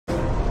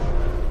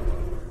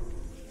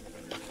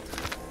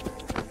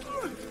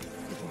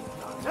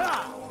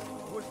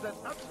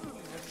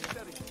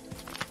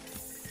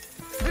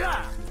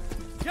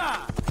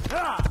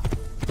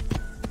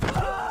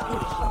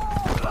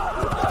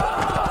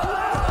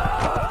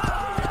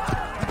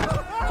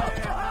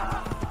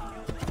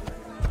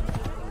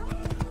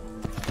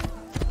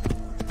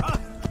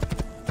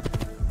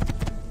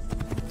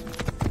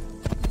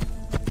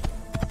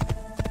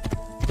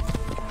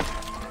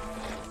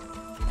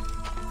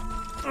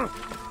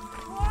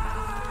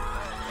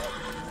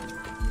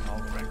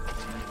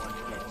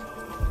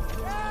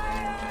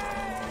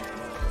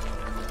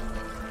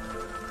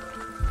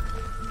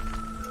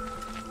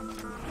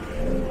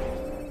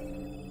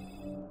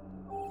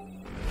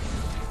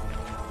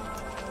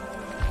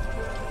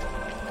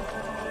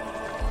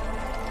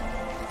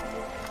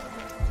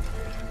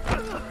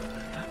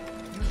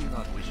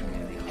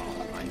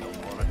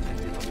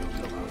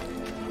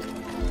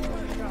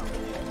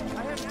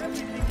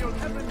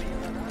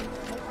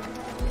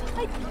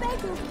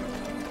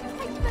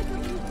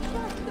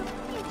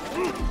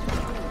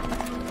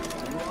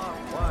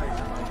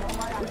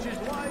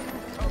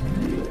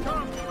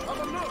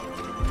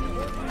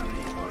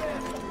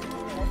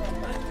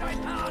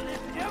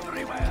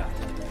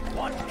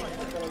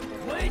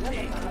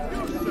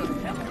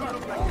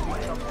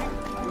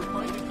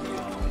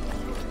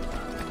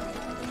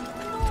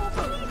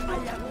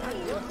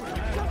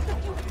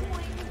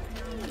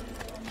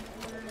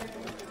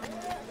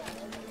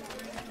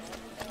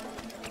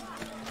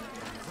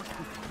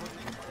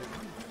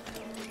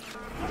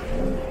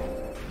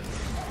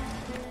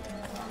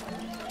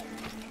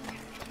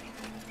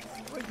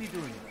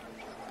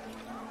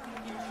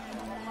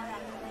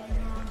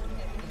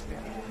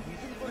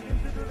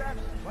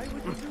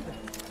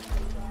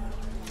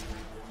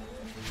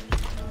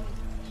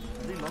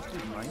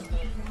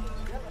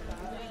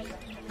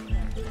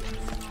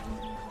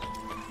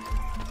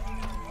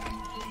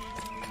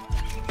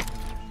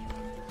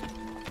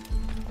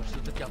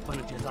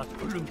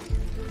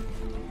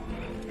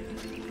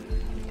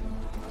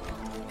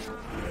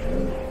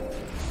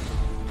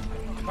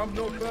Come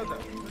no further.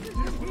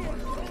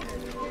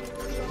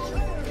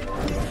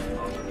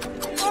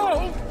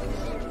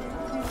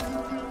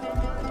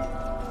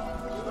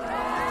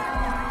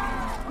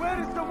 Where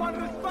is the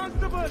one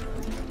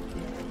responsible?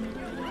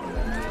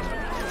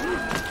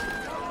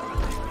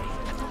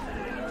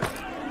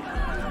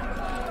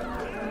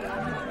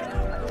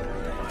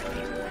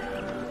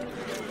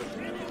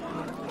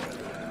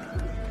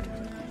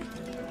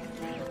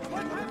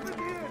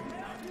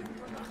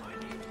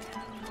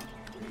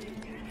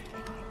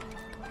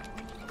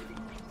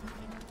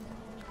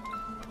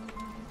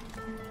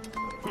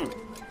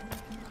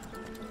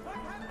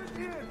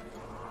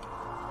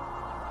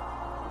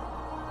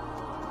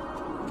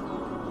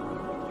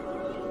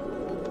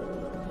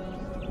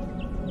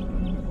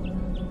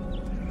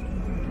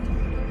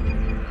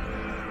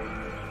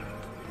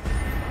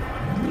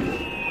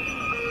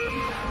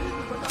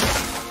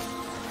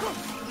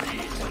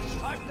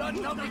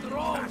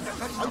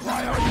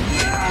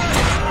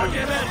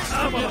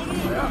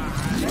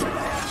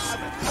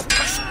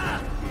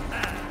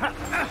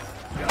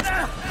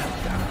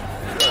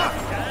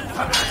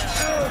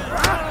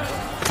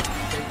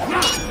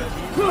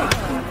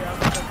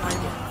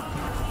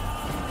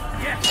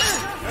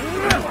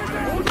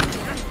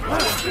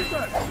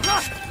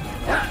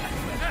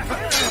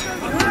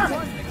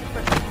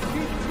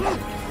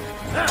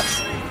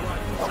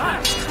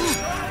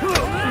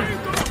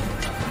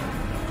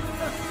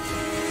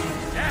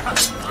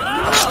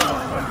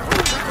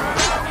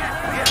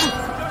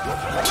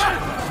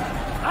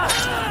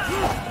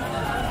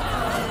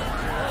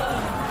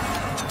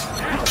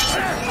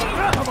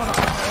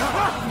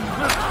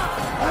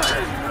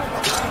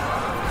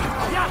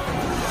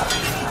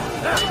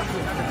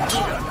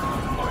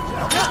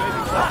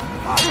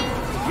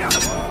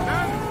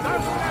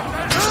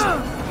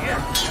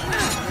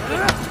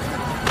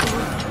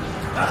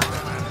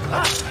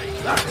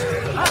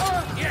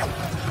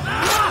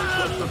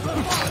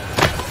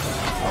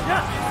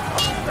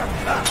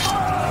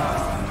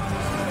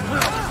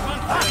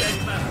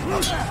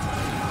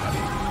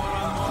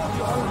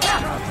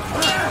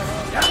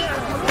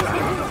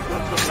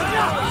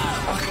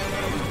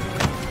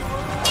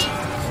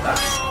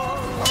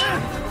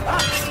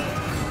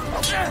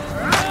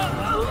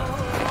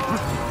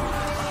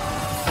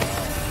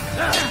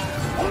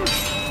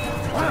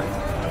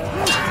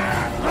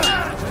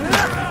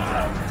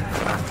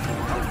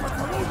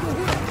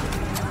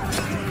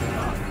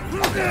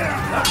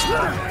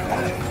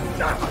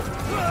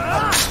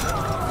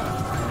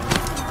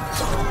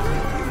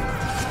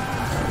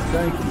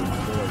 Thank you,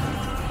 my boy.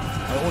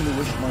 I only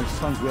wish my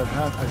sons were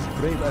half as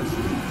brave as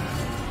you.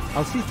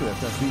 I'll see to it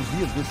that they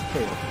hear this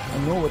tale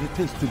and know what it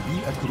is to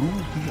be a true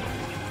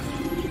hero.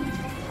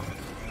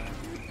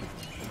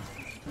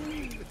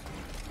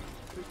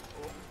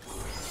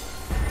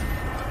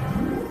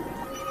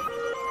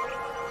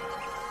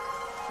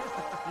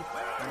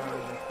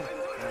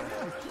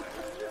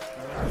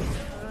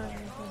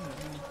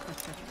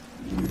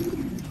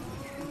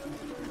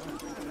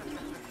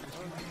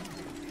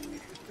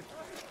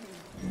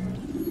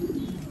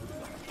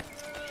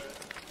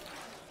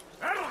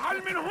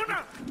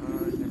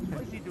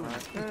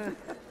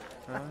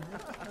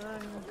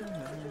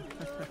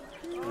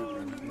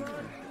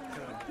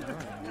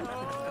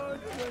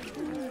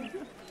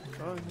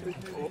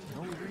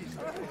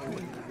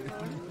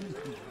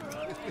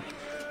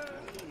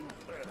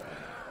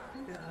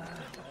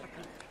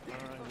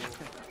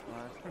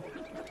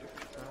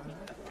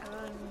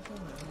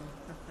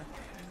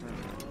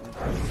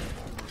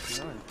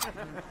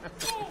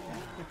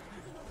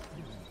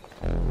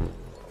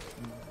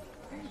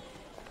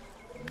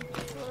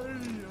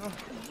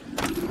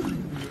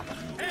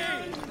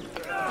 Hey!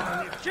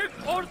 Çık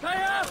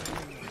ortaya!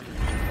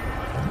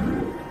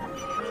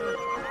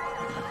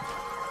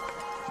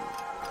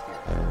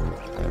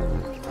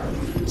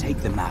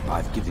 Take the map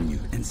I've given you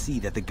and see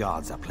that the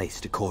guards are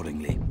placed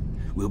accordingly.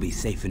 We'll be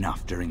safe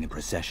enough during the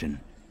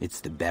procession.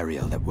 It's the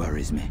burial that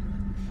worries me.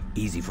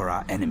 Easy for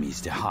our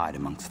enemies to hide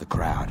amongst the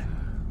crowd.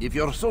 If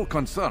you're so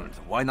concerned,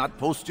 why not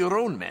post your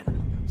own men?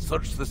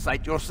 Search the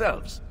site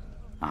yourselves.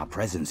 Our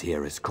presence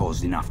here has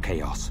caused enough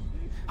chaos.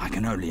 I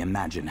can only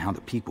imagine how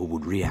the people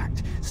would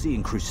react,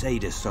 seeing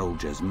Crusader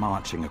soldiers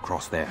marching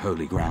across their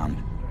holy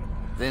ground.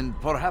 Then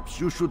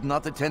perhaps you should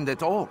not attend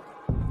at all.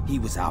 He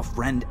was our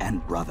friend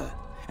and brother,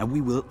 and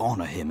we will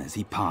honor him as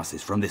he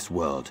passes from this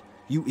world.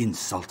 You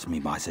insult me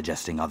by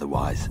suggesting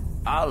otherwise.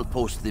 I'll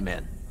post the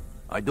men.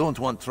 I don't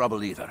want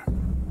trouble either.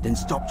 Then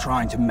stop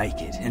trying to make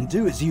it, and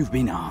do as you've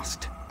been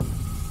asked.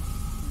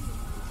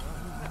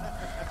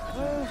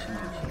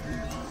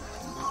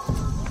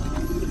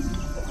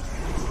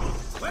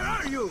 Where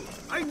are you?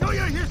 I know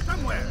you're here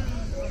somewhere!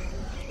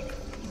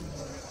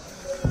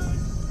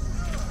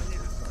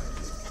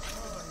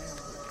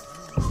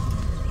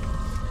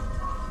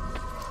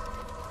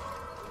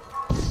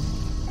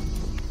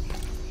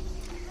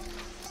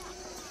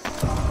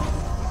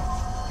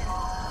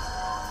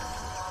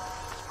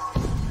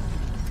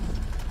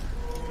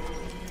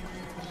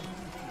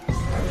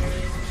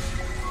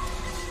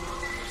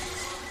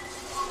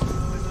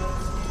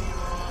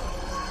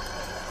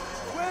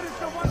 Where is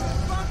the one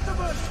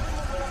responsible?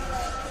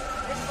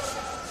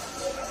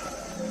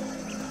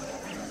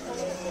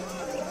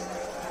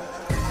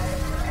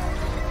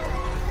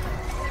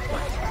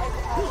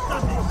 Who's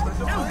done this?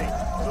 Tell me!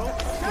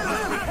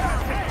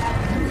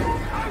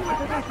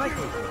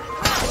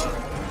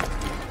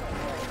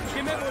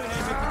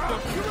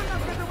 You will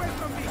not get away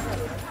from me!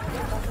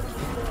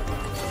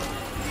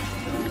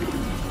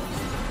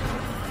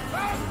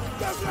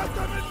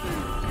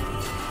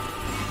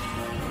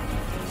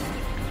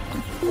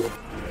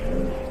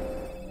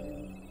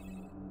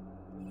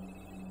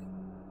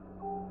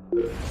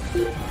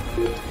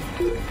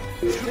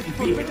 Shouldn't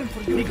be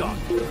here. Be gone.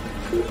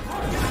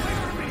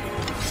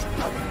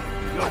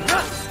 You're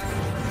nuts!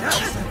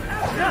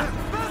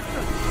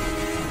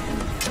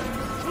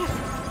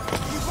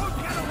 You won't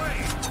get away!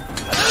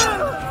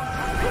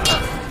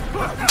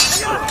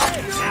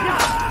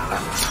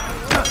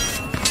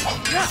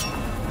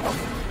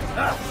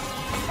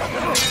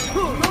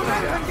 No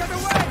man can get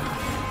away!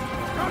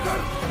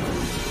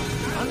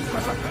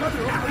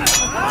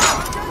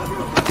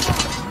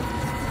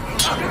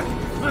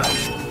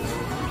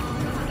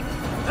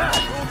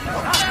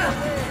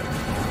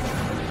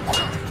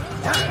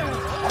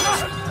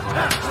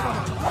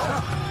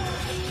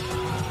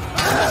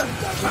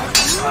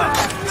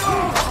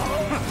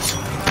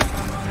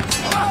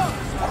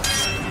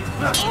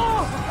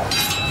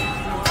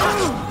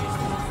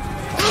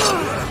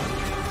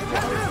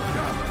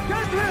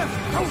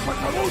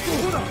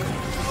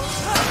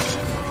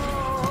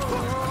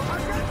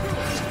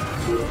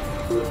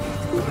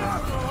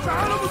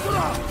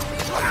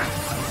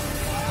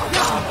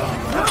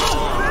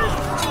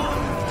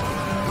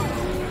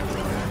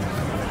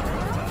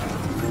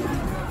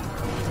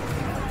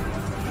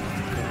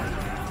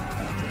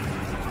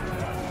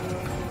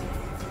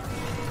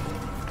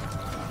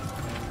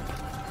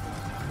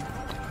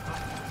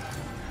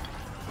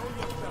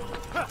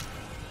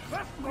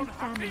 My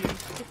family is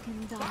sick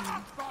and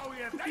dying.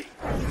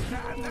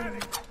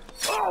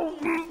 Oh!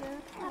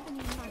 Have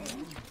any money?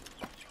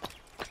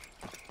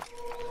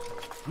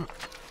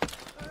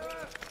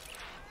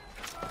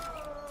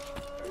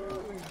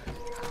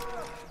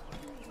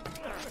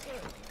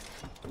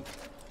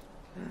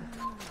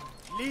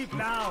 Leave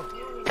now!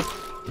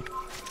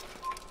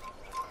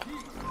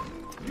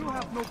 You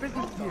have no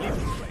business here. Leave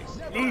this place.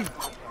 Leave!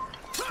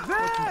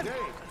 Then!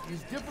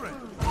 He's different.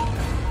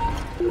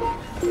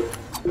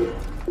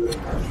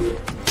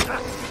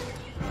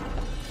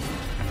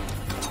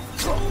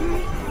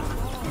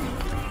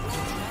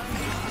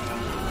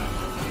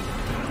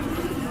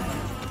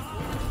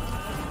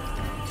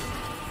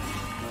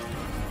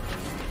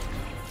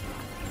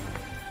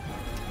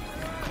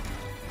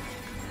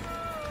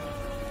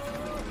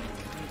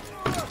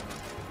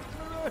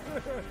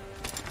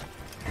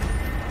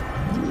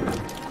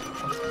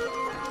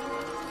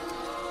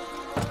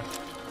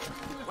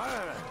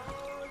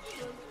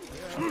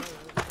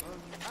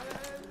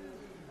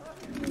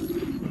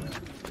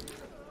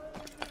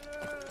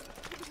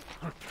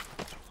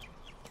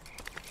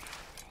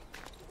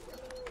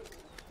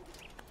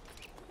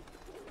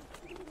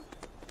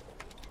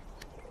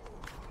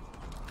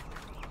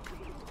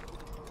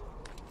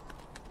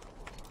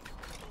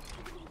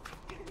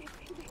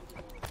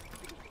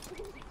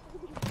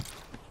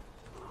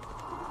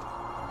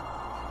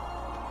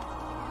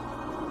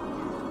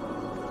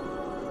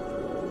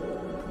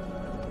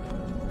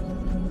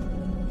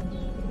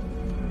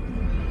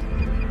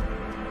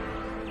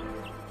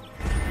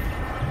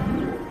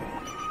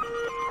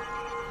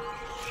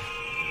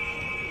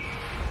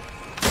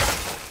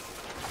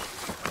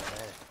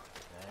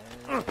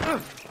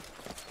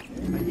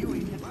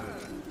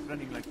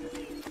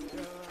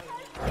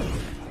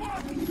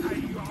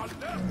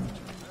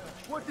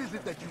 What is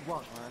it that you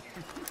want? I've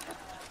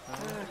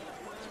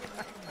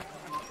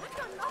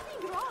done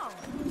nothing wrong.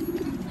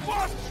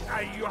 What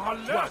are you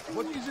alert?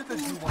 What is it that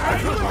you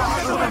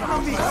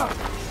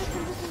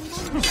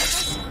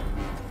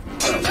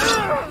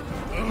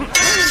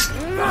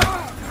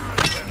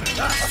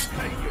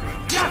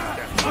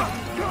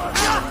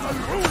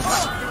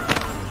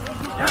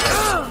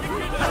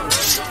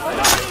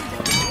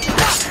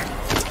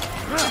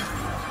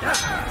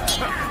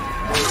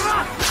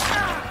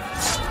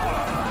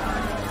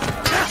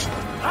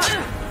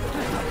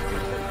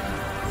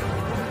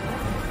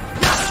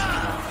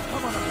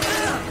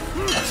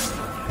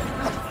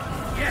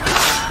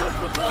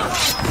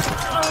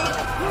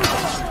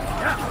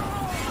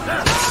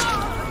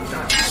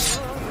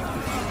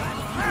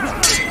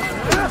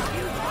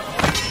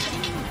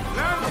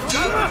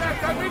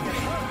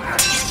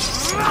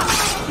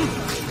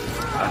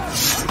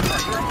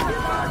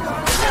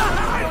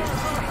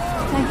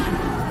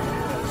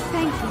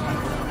Thank you.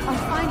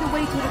 I'll find a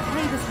way to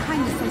repay this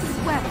kindness, I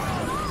swear.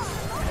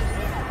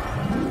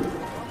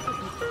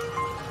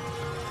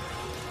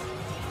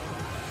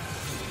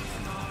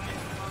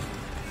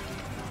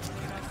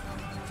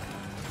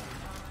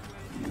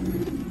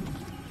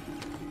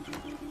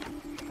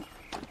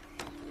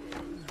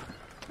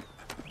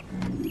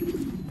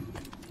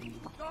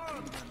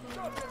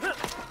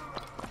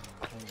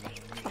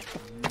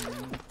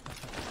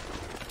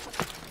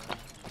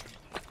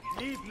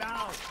 Leave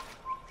now.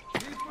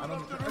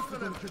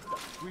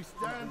 We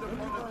stand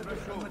upon the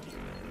threshold. To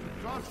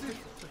cross it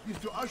is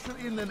to usher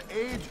in an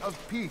age of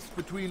peace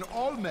between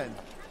all men.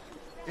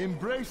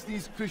 Embrace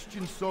these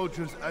Christian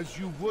soldiers as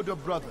you would a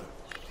brother.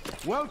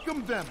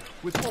 Welcome them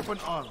with open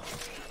arms.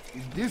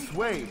 In this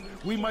way,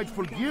 we might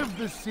forgive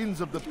the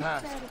sins of the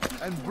past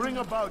and bring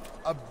about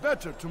a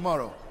better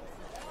tomorrow.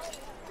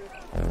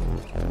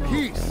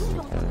 Peace,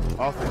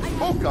 often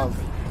spoke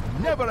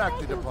of, never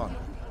acted upon.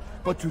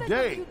 But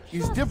today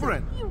is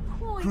different.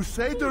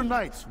 Crusader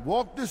knights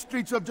walk the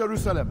streets of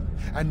Jerusalem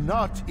and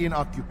not in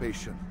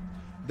occupation.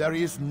 There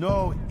is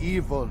no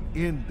evil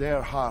in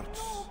their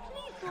hearts.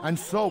 And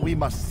so we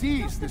must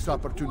seize this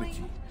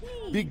opportunity.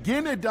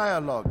 Begin a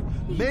dialogue,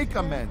 make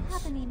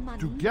amends.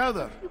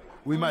 Together,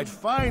 we might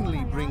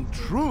finally bring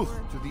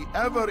truth to the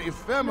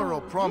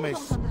ever-ephemeral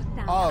promise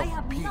of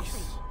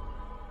peace.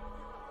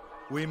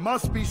 We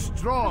must be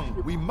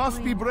strong, we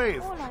must be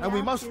brave, and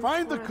we must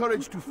find the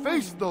courage to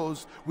face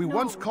those we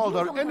once called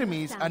our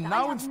enemies and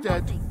now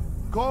instead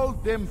call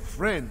them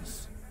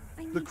friends.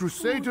 The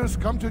Crusaders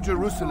come to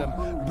Jerusalem,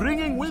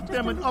 bringing with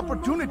them an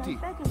opportunity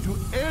to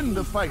end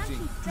the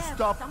fighting, to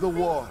stop the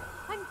war.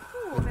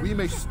 That we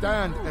may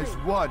stand as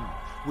one,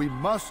 we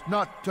must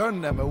not turn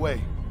them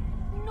away.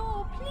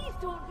 No, please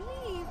don't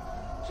leave.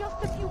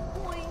 Just a few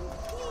coins,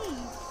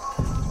 please.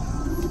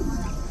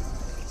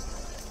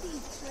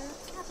 Please, sir,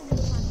 have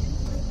any money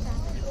like that?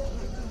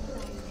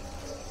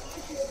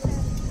 It is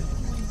very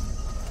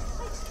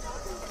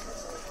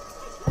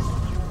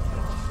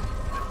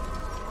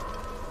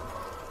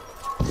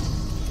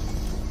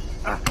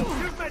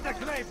You made a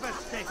grave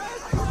mistake.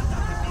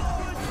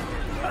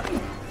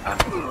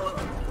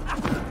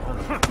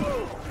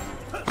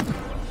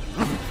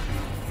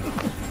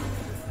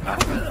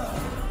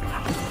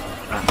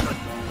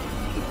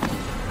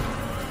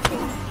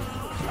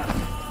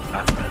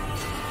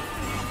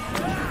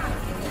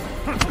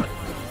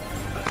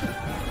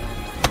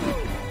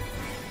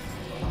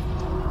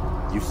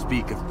 You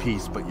speak of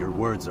peace, but your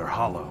words are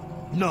hollow.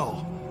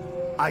 No,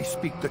 I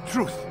speak the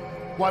truth.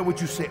 Why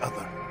would you say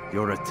other?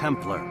 You're a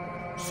Templar.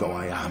 So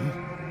I am.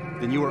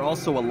 Then you are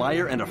also a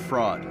liar and a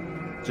fraud,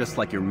 just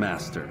like your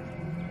master.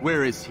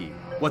 Where is he?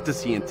 What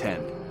does he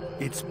intend?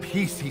 It's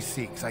peace he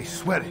seeks, I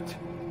swear it.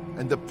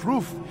 And the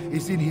proof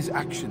is in his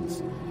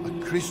actions. A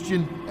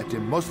Christian at a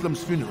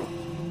Muslim's funeral.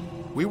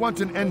 We want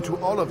an end to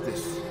all of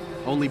this.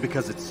 Only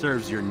because it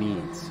serves your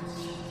needs.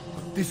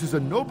 But this is a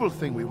noble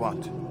thing we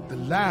want. The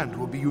land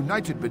will be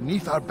united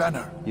beneath our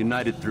banner.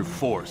 United through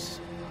force.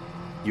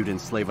 You'd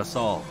enslave us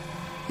all.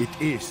 It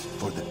is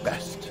for the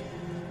best.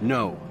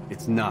 No,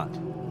 it's not.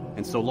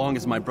 And so long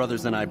as my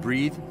brothers and I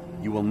breathe,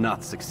 you will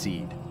not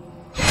succeed.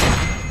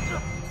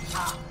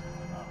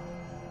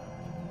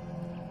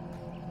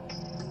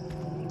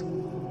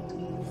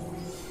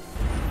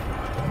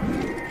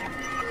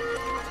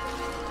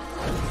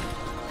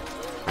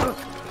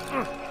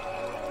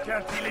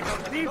 Dirty little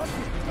thief!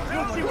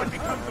 You'll see what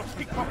becomes of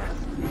pickpockets!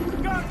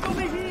 Guards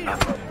over here!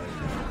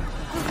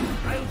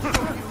 I'll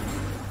show you!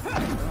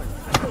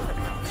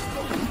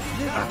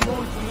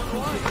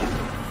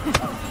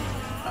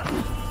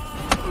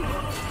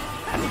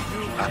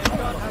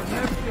 God have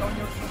mercy on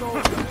your soul.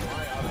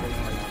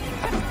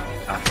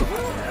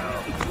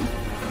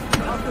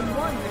 How can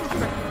one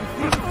expect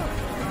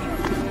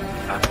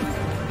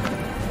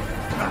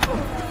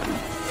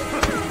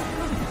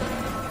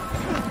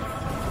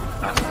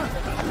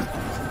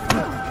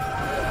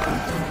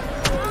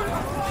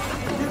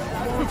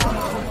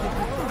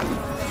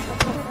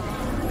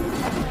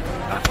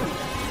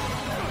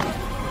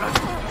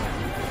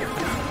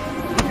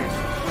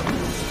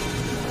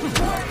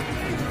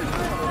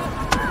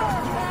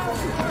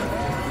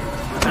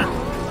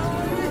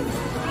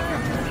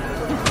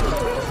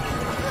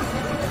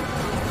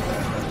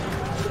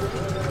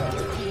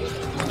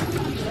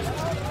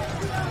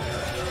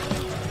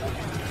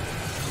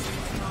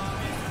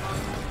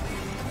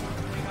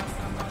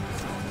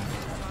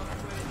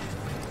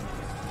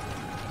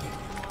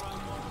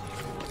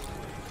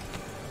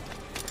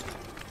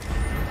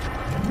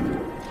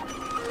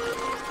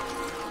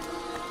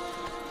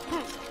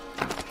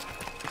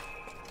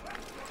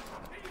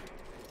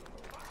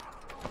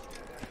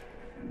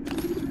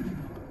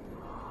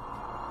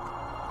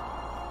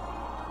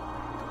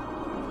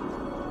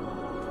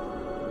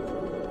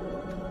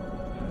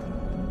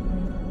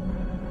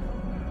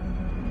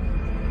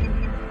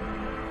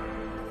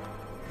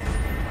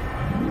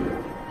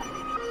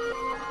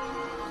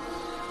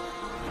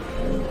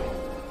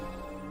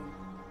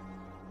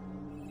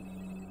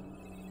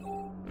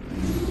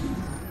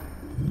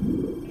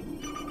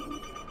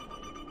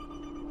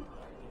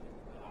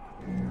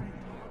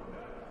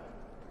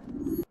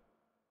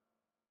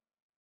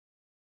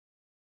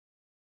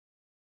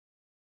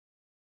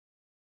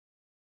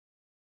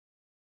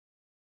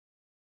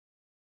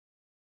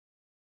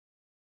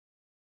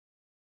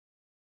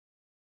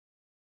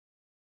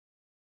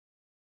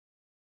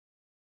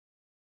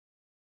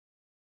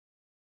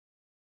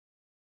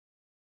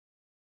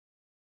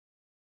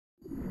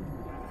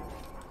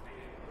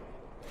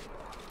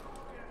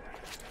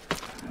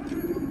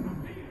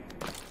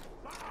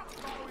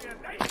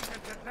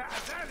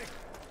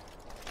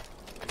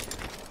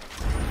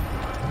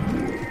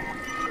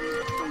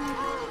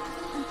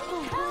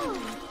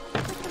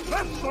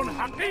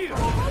حقير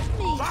Help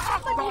me!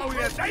 سأقطع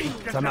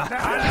يديك سمحت.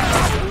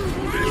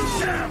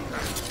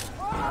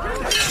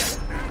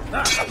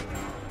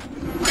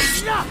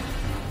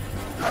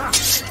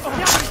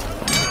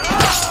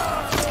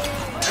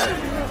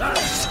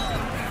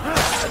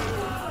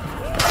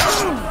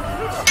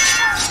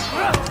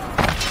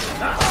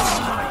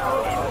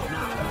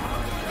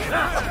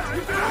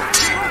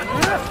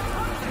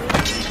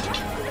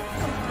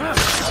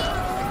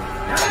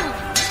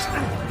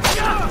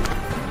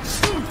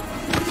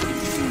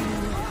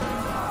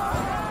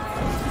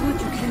 Good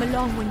you came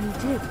along when you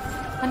did.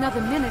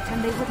 Another minute and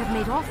they would have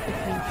made off with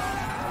me.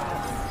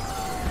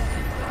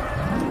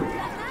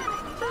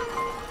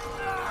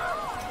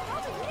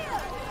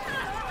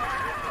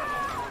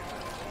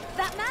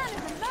 That man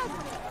is a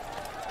murderer!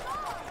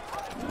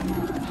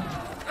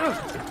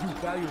 You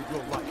value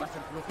your life.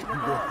 You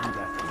go through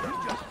that. You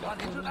just got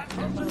into that.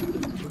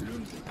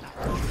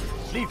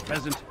 Leave,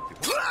 peasant.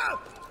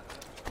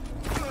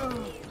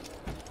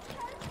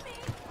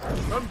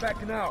 Come back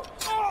now.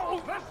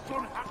 Oh, بس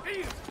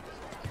حقير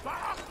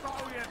سأقطع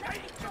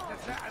يديك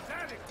جزاء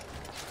ذلك.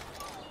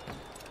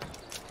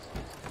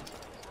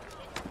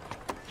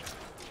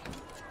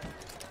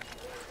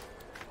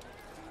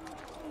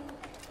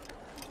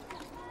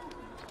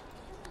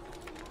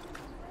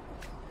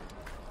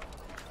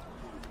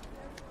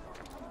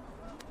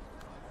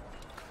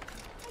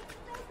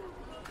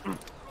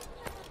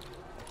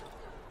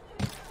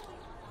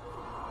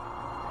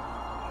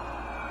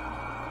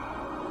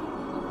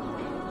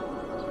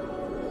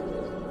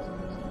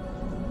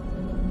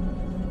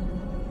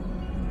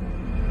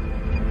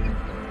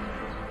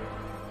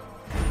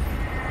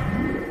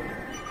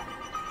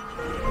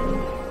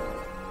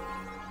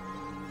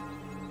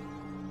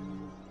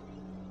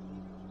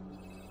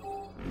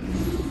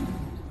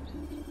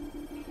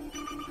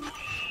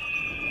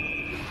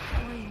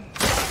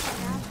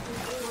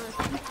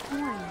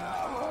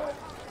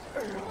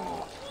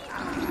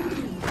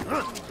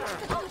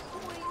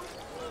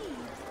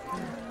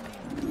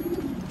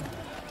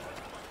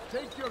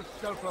 Take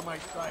yourself from my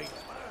sight.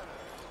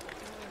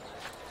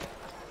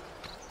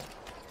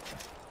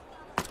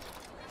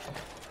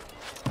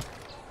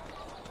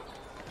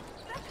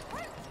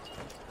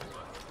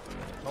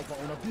 سوف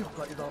أنبهك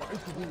إذا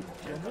رأيته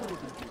يمر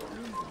بالجيوب.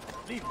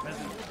 Leave,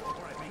 peasant,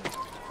 before I make it.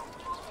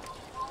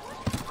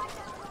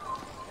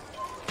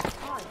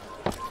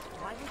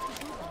 Why would you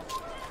do that?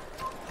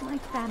 My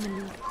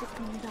family is sick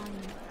and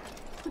dying.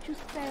 Could you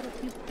spare a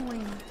few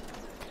coins?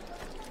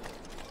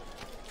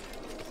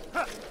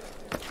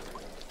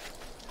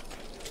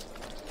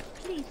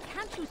 Please,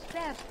 can't you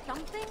spare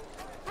something?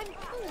 I'm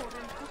poor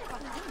and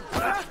suffering.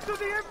 Back to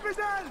the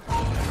infidel!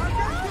 I'll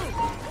get you!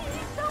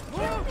 Please stop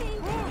killing me!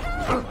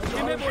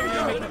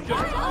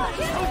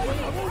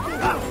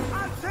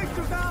 I'll take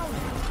you down!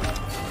 Get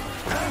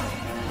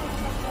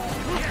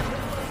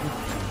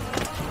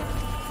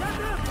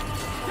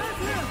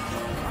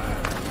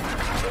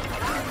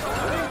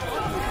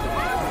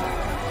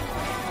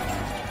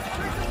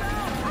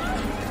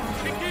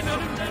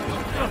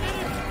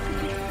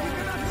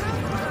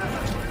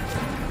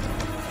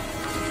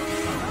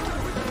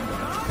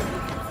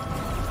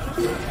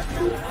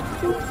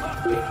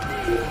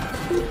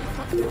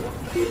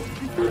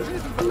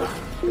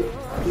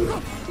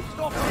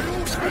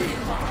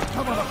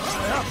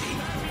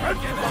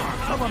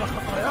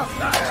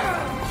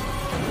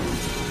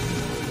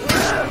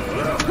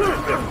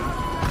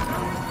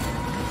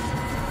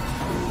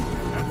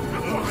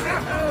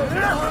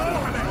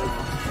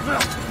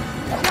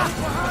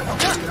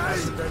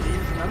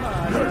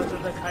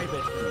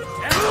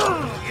him!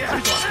 Get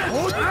him!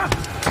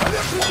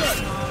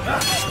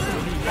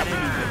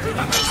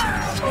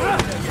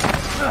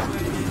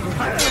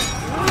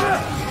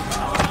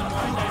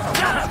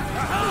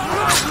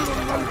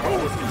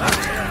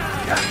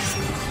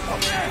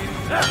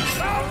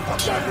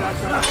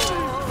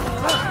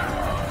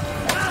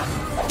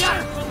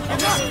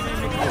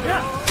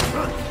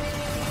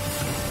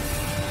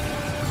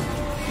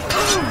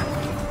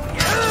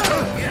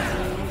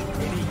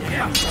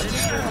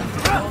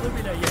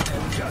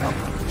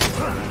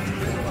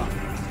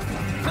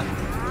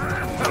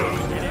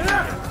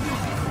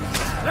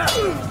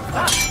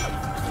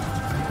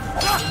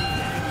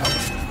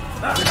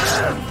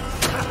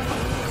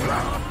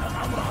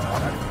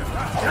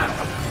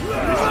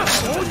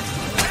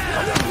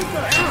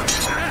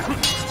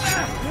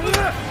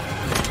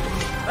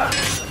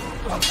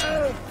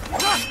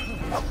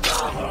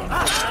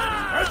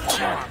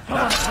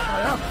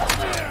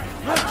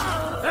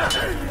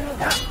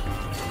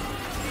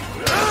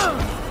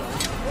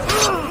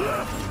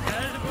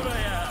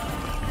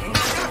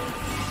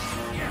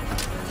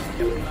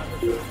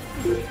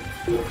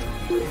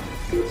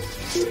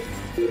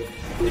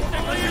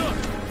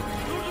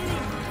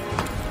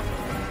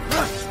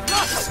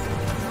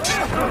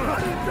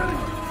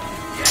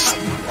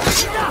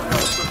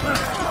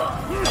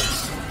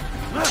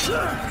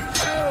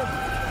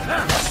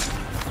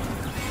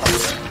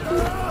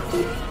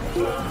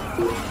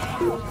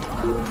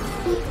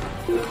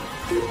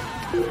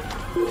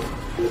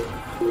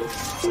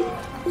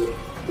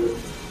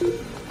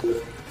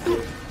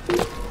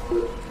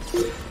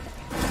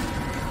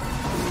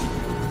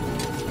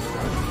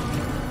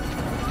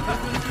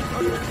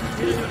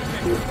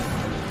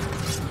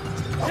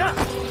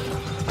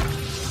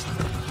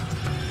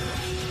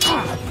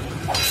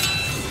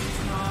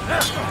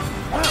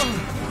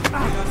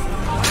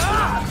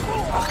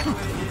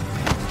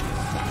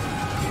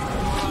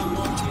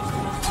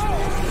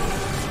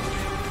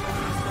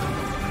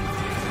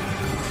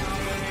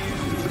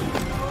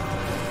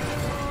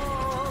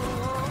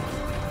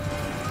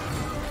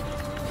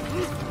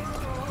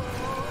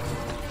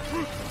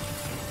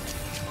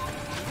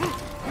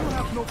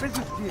 No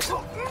business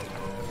here.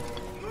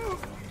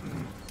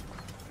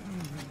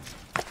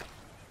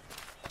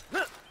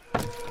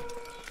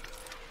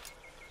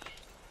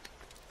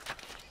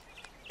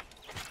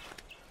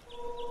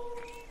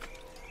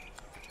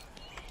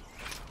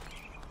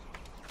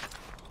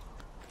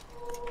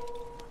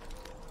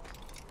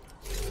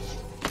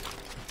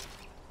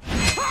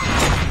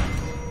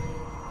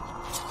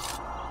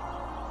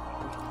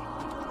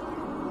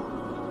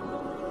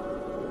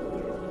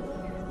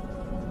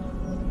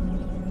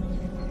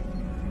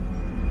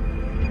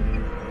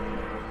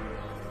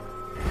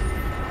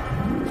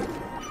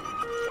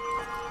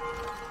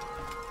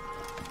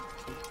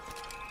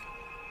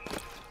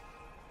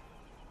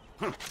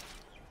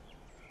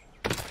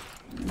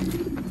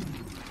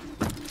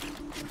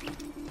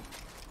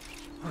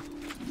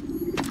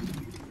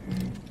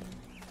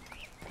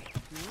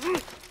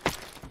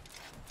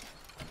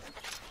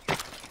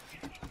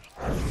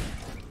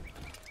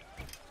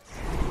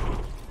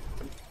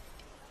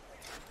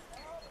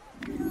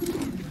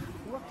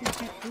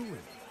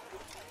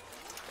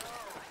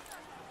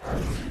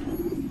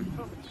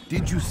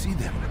 Did you see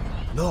them?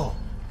 No,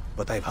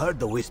 but I've heard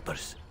the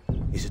whispers.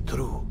 Is it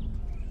true?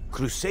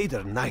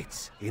 Crusader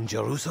Knights in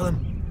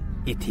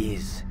Jerusalem? It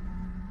is.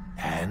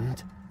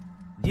 And?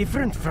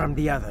 Different from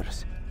the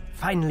others.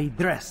 Finely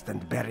dressed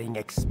and bearing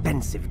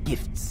expensive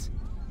gifts.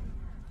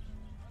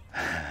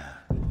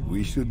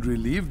 We should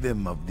relieve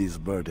them of this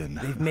burden.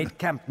 They've made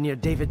camp near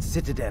David's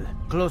citadel,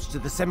 close to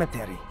the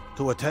cemetery.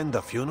 To attend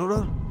a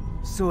funeral?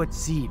 So it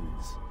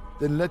seems.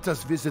 Then let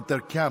us visit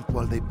their camp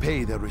while they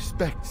pay their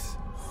respects.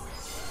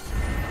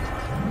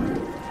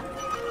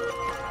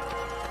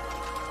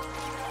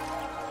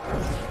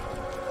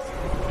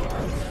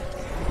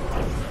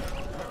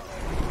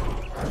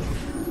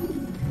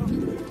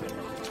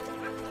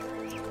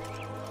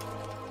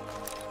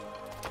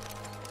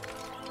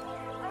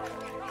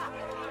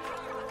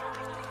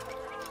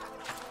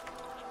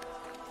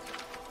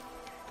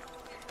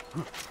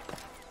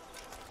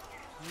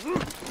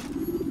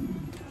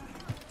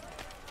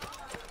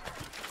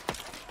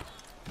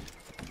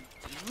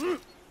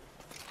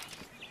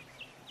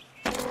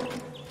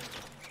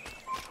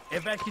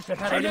 Belki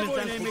sefer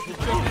elimizden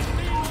kurtulacağız.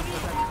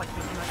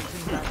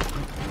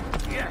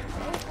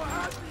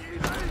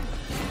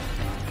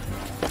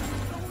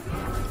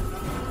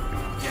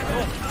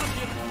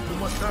 You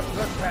must not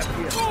trespass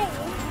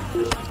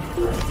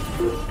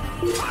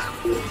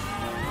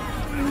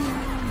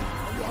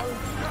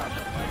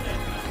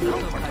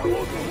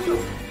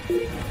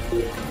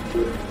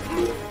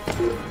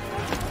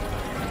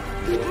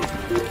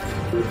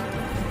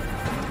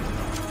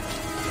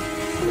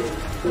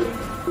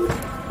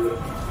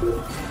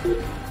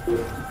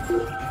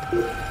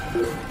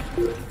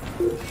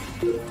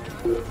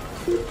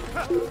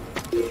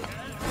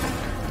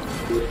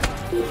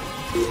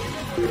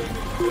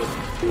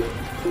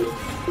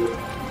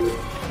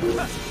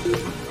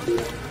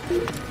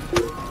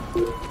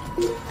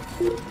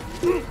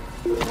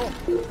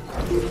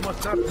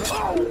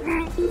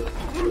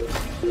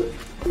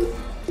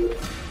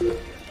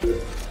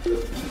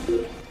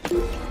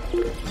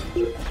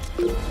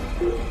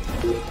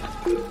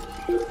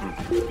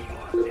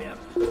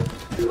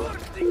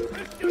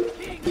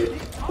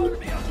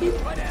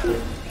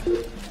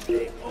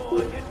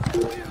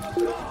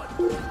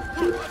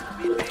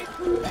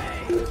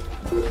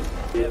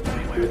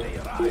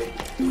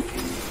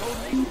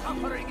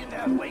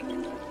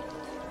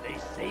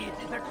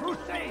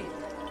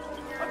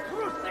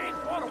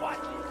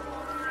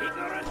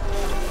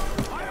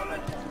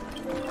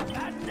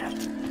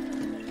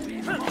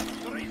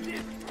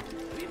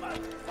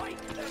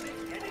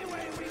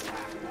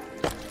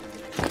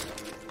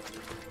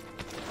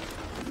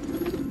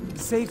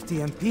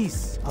Safety and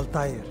peace,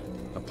 Altair.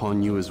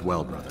 Upon you as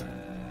well, brother.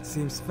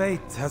 Seems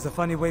fate has a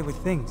funny way with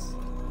things.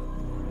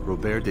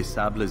 Robert de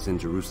Sable is in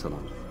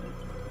Jerusalem.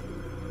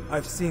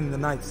 I've seen the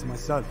knights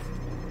myself.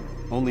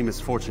 Only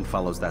misfortune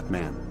follows that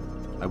man.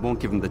 I won't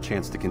give him the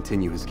chance to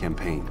continue his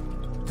campaign.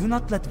 Do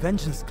not let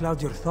vengeance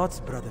cloud your thoughts,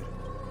 brother.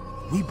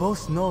 We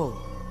both know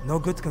no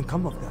good can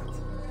come of that.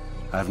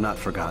 I have not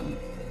forgotten.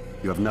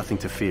 You have nothing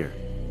to fear.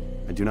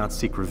 I do not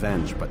seek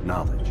revenge, but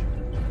knowledge.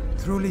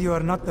 Truly you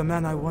are not the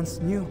man I once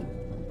knew.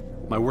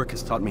 My work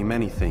has taught me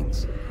many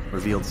things,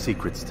 revealed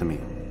secrets to me.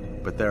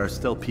 But there are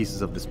still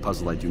pieces of this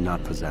puzzle I do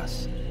not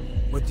possess.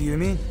 What do you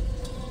mean?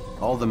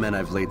 All the men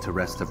I've laid to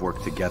rest have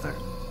worked together,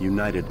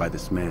 united by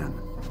this man.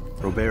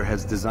 Robert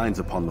has designs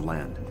upon the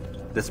land.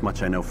 This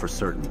much I know for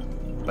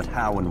certain. But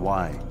how and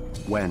why,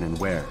 when and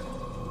where,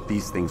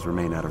 these things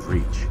remain out of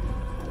reach.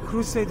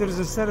 Crusaders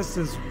and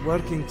Saracens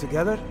working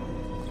together?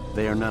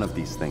 They are none of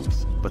these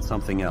things, but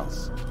something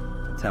else.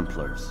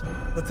 Templars.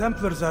 The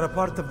Templars are a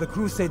part of the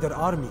Crusader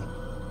army.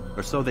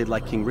 Or so they'd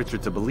like King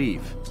Richard to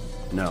believe.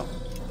 No,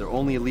 their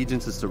only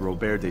allegiance is to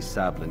Robert de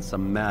Sable and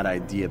some mad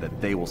idea that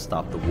they will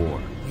stop the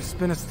war. You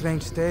spin a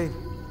strange tale.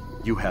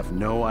 You have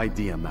no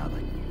idea,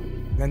 Malik.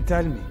 Then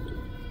tell me.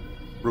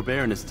 Robert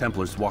and his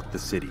Templars walked the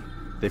city.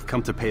 They've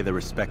come to pay their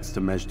respects to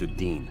Majd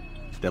ad-Din.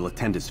 They'll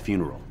attend his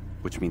funeral,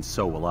 which means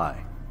so will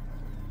I.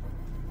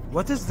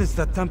 What is this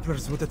that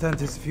Templars would attend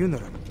his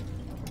funeral?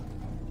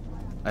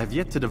 I have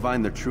yet to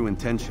divine their true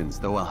intentions,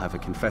 though I'll have a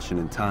confession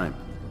in time.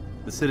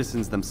 The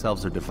citizens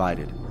themselves are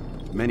divided.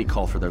 Many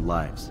call for their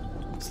lives.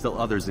 Still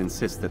others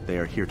insist that they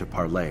are here to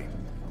parley,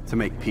 to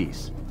make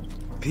peace.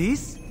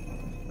 Peace?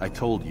 I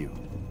told you.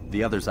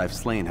 The others I've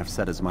slain have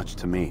said as much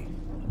to me.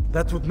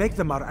 That would make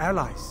them our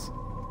allies.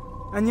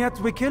 And yet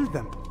we killed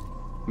them.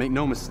 Make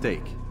no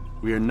mistake,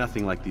 we are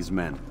nothing like these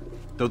men.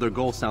 Though their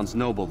goal sounds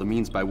noble, the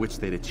means by which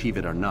they'd achieve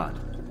it are not.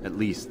 At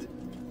least,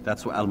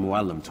 that's what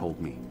Al-Mualim told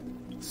me.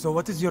 So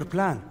what is your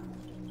plan?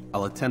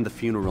 I'll attend the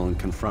funeral and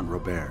confront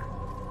Robert.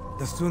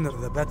 The sooner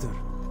the better.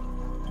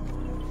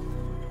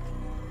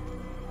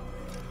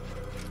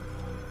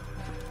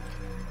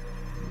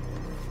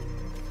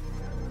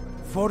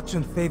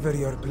 Fortune favor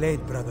your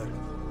blade, brother.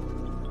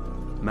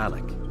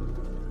 Malik,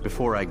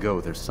 before I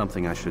go, there's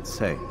something I should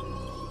say.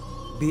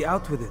 Be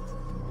out with it.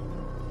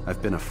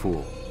 I've been a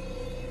fool.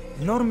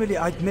 Normally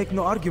I'd make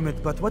no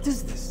argument, but what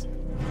is this?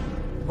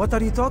 What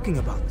are you talking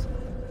about?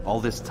 All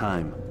this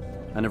time,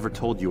 I never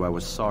told you I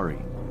was sorry.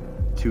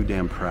 Too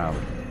damn proud.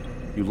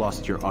 You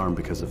lost your arm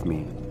because of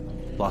me.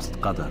 Lost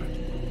Qadar.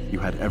 You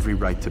had every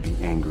right to be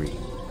angry.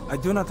 I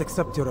do not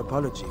accept your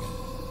apology.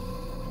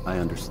 I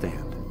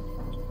understand.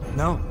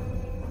 No,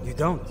 you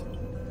don't.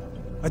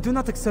 I do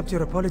not accept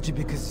your apology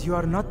because you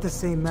are not the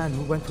same man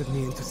who went with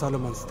me into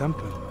Solomon's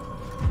temple.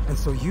 And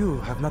so you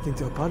have nothing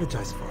to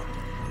apologize for.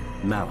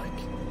 Malik.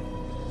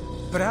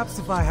 Perhaps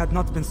if I had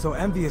not been so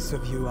envious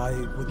of you, I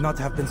would not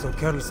have been so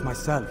careless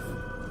myself.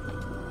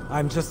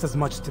 I'm just as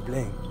much to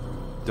blame.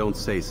 Don't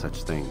say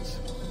such things.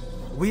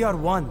 We are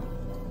one.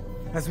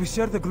 As we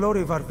share the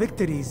glory of our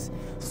victories,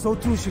 so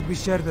too should we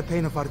share the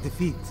pain of our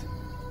defeat.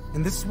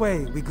 In this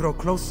way, we grow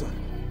closer.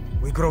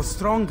 We grow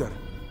stronger.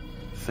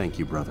 Thank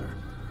you, brother.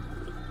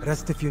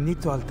 Rest if you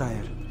need to,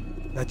 Altair,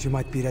 that you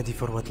might be ready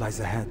for what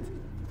lies ahead.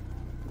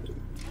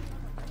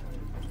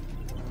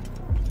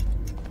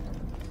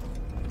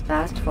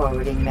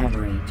 Fast-forwarding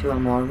memory to a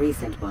more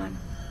recent one.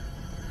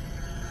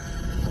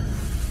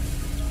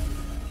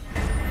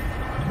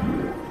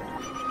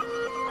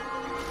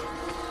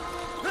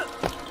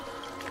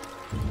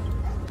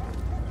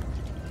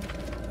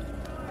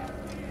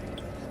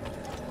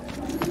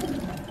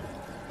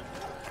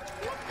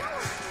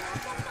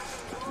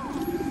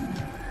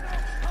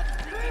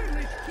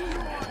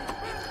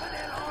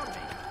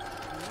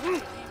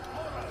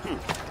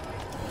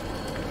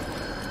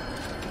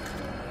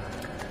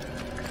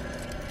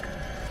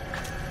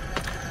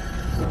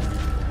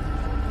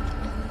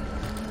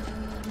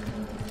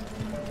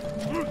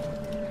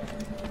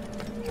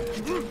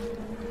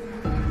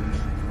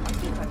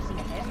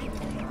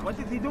 What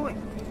is he doing?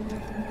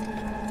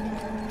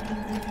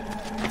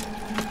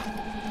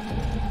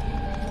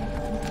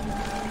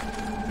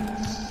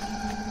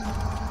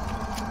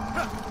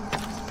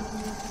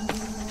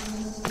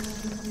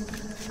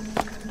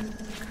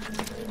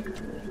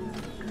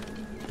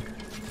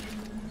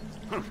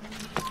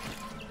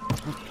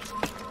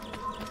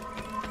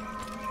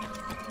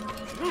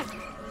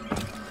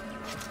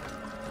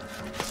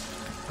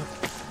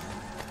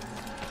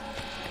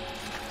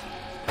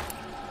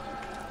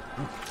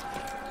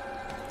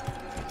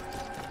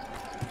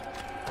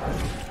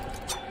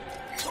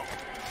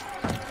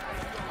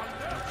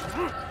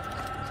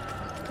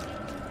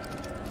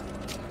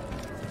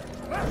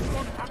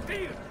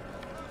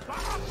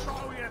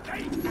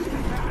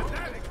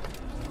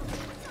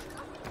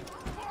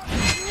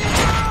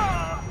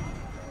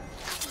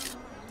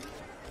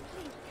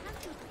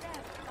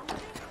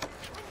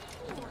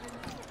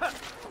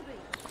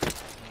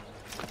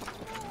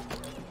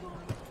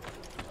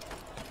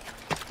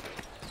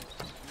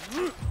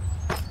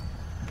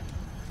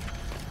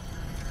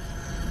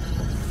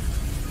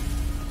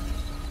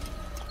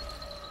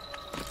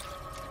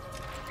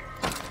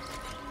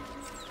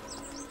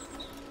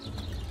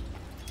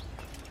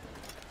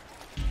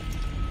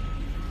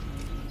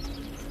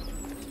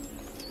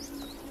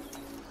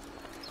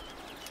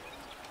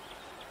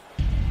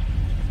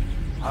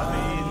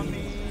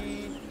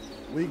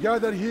 We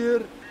gather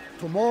here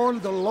to mourn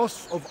the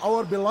loss of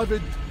our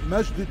beloved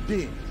Majd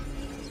ad-Din.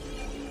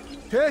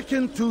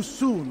 Taken too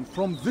soon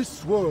from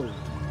this world.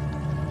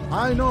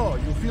 I know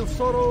you feel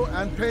sorrow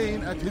and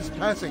pain at his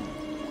passing,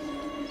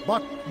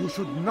 but you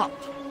should not.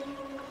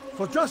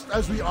 For just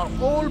as we are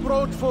all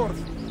brought forth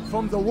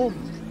from the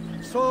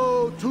womb,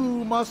 so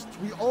too must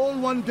we all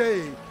one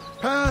day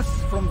pass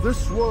from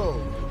this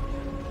world.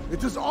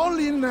 It is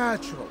only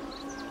natural,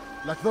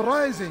 like the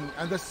rising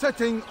and the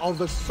setting of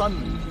the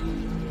sun.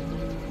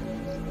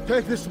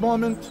 Take this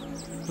moment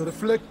to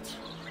reflect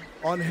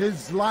on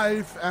his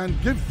life and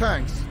give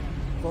thanks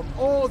for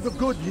all the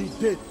good he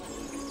did.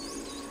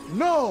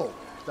 Know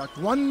that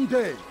one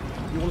day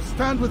you will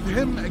stand with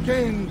him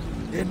again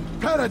in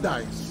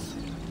paradise.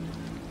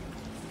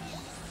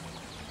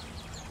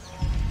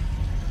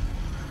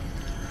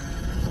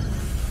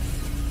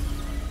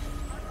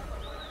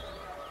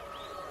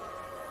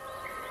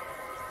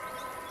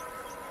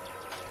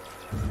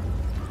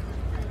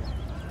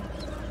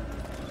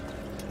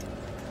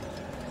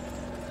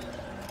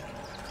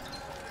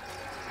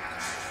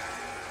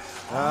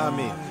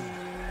 Amen.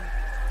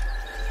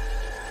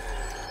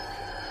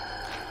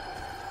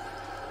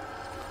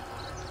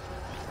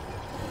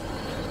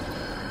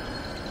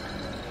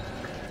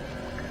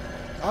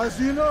 As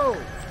you know,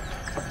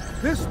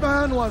 this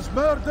man was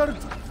murdered.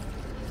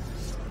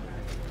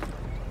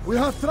 We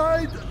have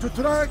tried to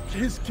track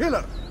his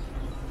killer,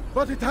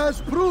 but it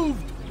has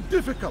proved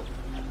difficult.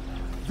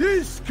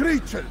 These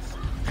creatures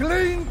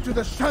cling to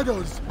the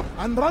shadows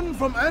and run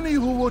from any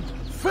who would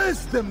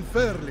face them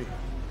fairly.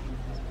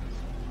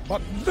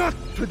 But not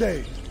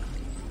today,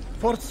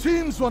 for it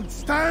seems one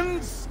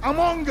stands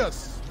among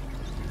us.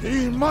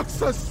 He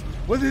mocks us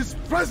with his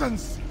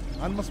presence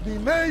and must be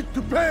made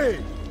to pay.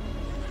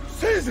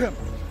 Seize him!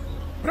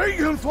 Bring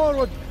him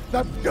forward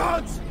that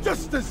God's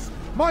justice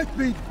might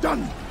be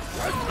done!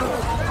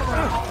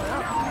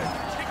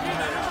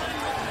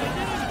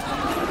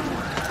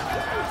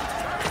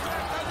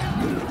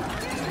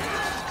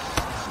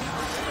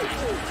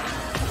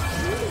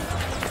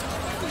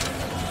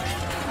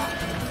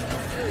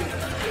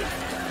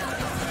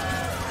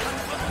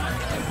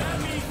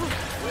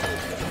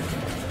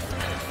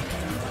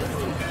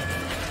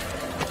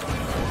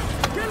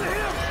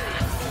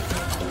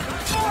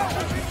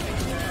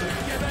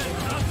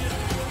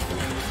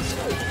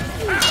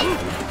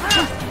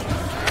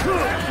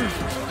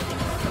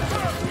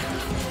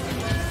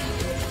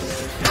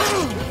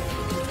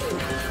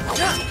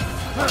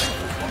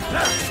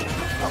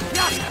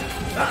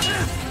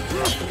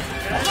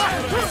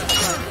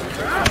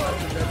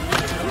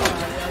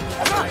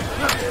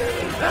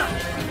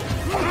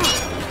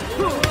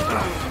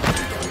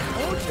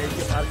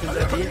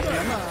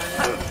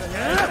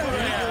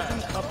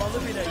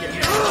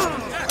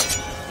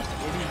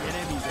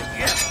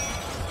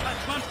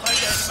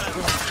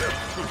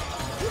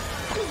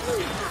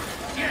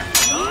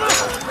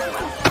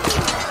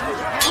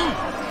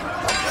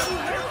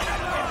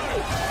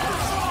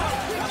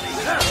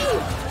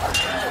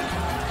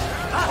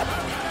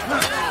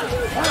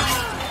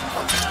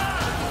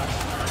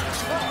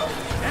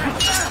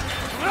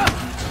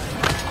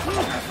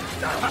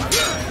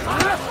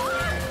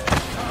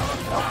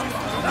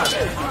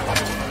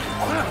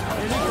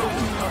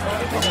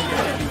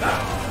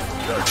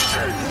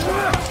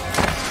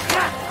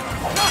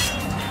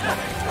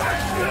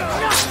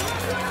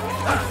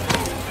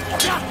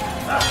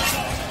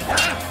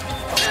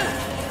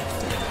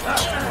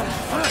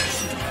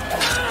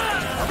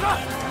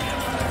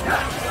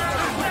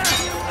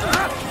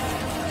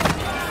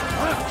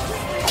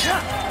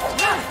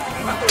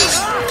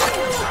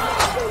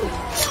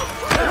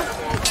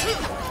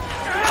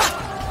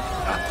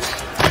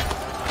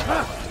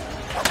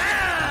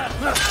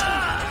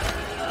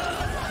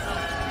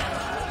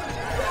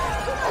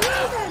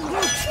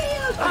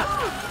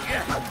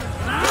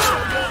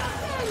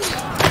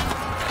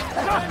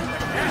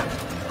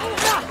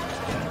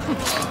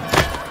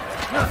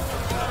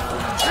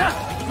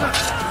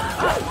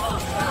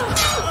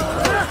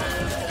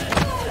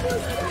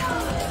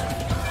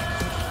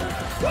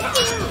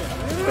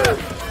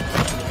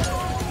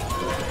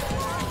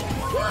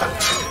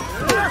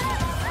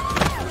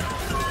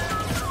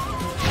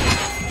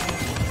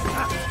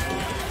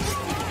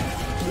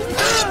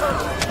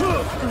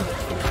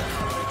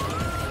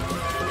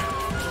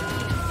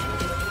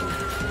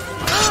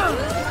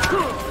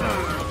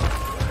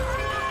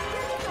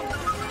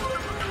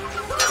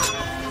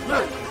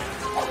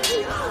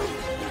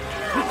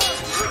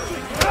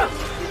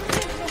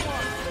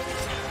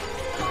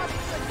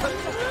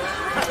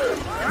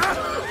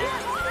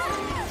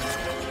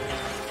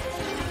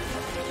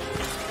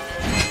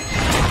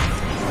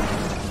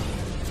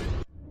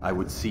 I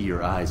would see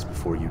your eyes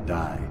before you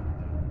die.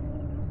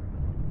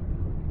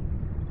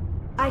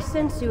 I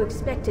sense you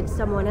expected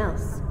someone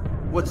else.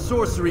 What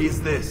sorcery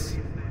is this?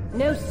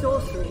 No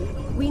sorcery.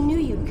 We knew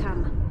you'd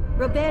come.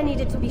 Robert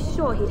needed to be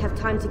sure he'd have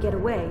time to get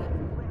away.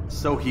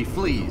 So he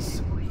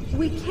flees.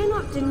 We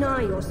cannot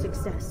deny your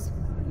success.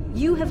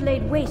 You have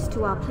laid waste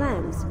to our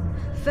plans.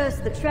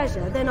 First the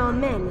treasure, then our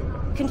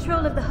men.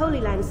 Control of the Holy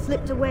Land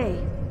slipped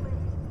away.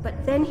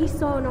 But then he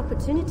saw an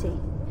opportunity.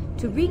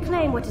 To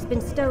reclaim what has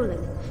been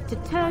stolen. To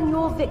turn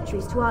your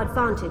victories to our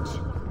advantage.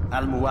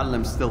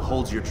 Al-Mualim still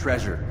holds your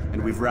treasure,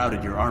 and we've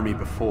routed your army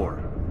before.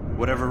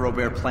 Whatever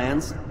Robert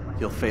plans,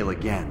 he'll fail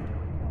again.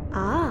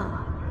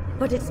 Ah,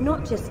 but it's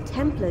not just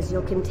Templars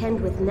you'll contend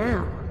with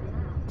now.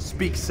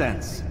 Speak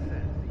sense.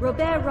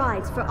 Robert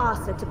rides for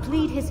Arthur to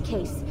plead his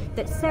case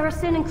that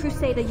Saracen and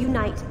Crusader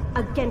unite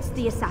against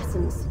the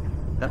Assassins.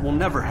 That will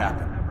never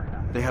happen.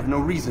 They have no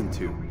reason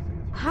to.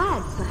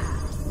 Had,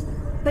 perhaps.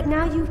 But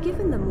now you've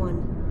given them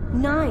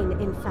one. 9,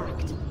 in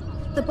fact.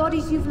 The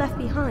bodies you've left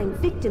behind,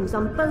 victims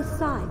on both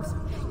sides.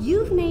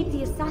 You've made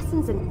the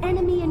assassins an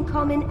enemy in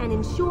common and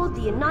ensured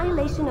the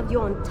annihilation of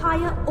your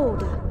entire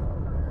order.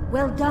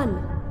 Well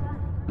done.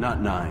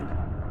 Not 9.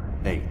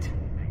 8.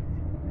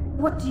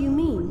 What do you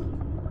mean?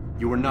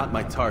 You are not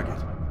my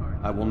target.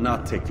 I will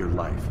not take your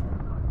life.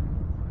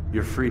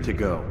 You're free to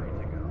go,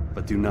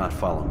 but do not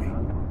follow me.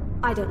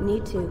 I don't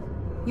need to.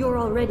 You're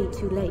already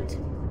too late.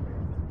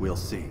 We'll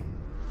see.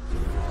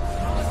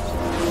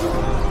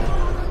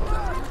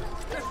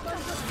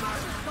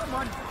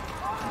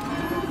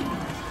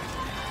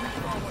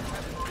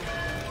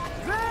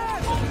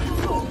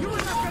 You will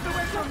not get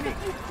away from me!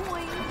 You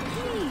coin,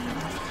 please!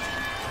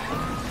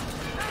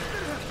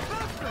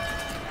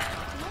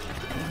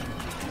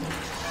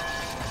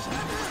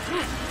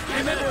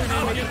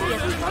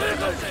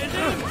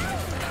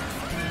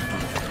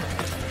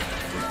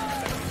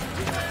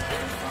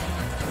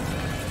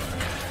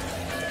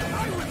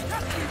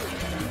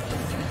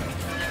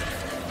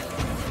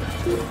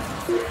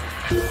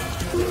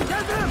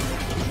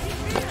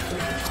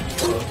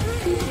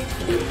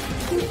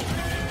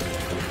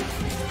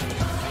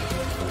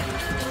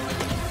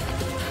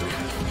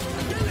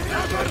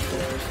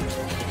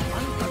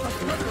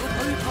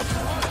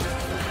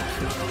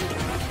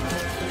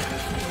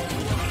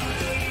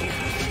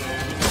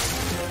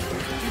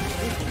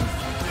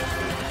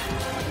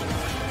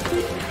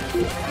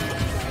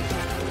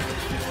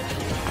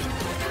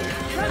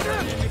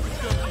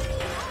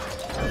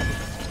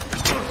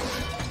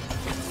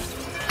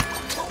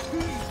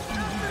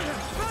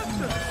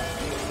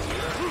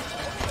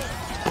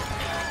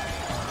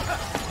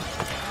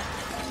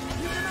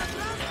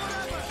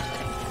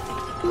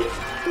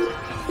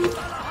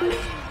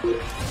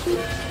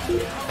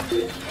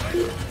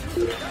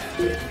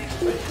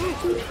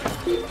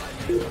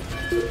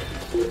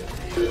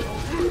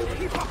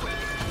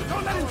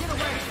 Don't let him get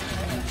away!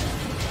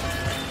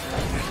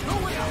 No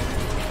way out!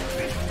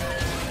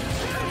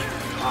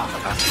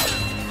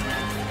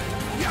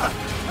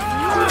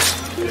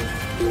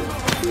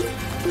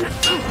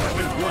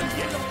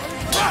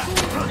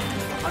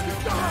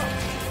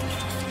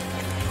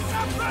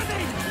 Stop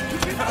running!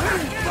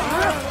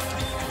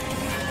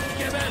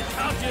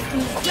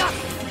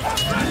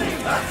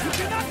 You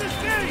cannot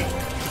escape!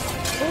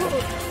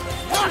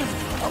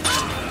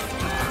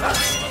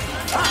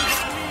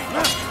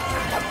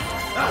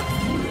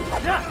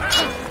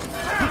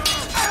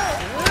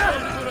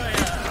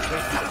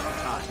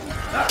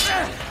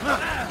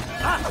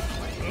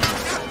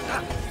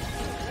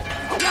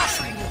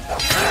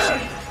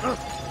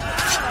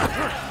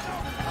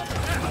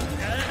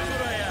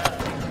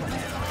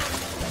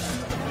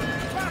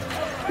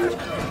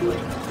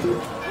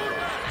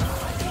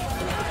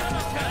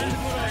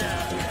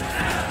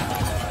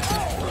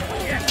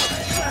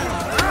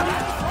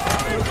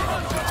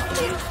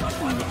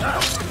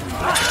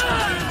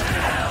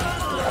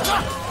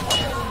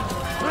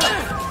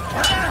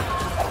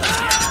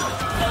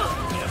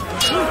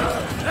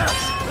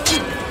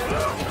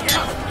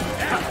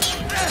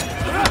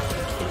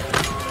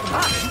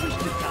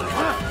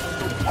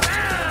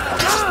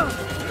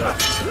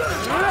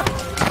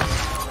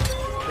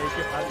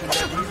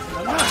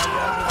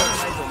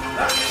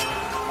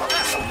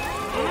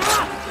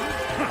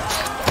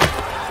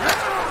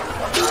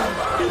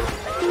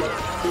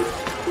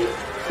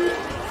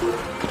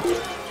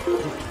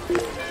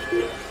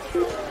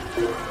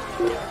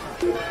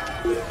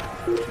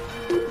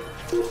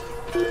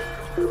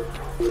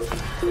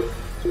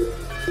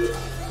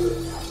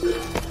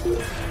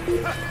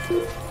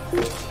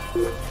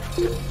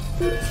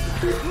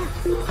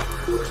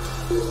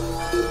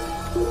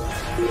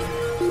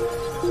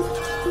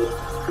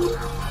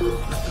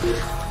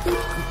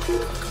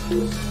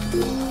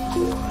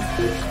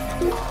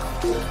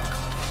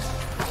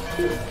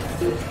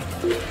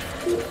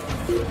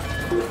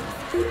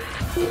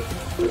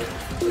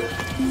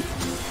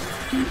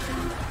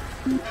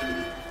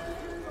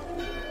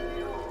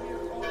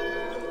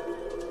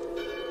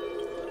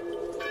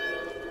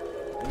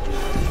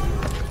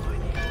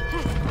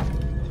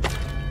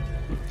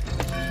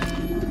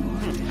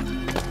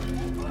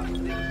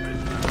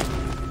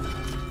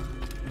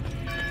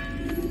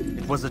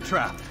 It was a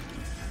trap.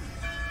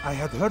 I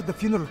had heard the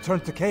funeral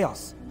turned to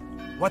chaos.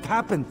 What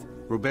happened?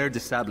 Robert de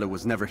Sable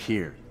was never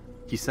here.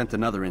 He sent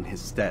another in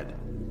his stead.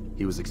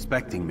 He was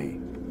expecting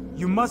me.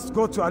 You must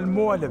go to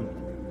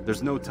Al-Mualim.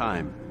 There's no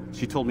time.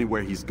 She told me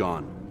where he's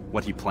gone,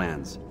 what he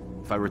plans.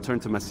 If I return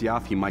to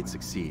Masyaf, he might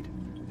succeed.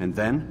 And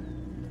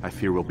then, I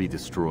fear we'll be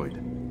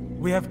destroyed.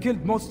 We have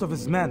killed most of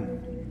his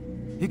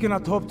men. He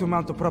cannot hope to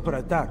mount a proper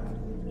attack.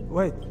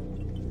 Wait,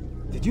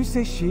 did you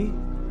say she?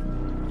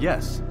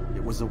 Yes,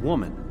 it was a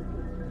woman.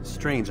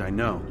 Strange, I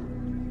know.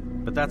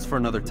 But that's for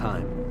another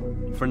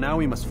time. For now,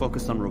 we must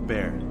focus on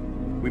Robert.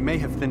 We may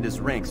have thinned his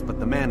ranks, but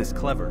the man is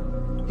clever.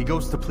 He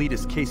goes to plead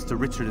his case to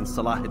Richard and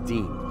Salah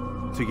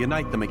ad-Din, to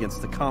unite them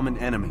against the common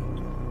enemy.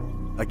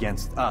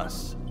 Against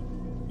us.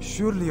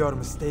 Surely you're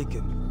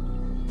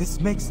mistaken. This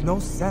makes no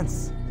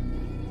sense.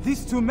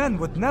 These two men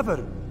would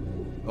never...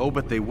 Oh,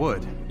 but they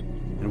would.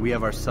 And we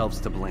have ourselves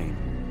to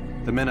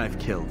blame. The men I've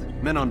killed,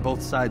 men on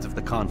both sides of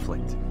the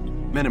conflict,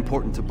 men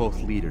important to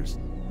both leaders.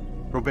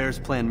 Robert's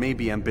plan may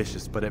be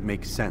ambitious, but it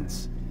makes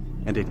sense.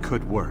 And it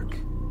could work.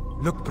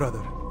 Look,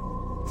 brother.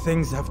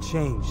 Things have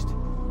changed.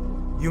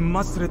 You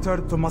must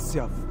return to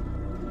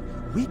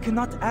Masyaf. We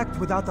cannot act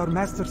without our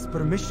master's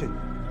permission.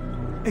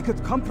 It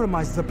could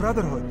compromise the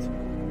Brotherhood.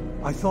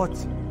 I thought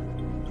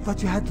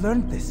you had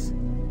learned this.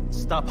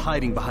 Stop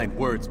hiding behind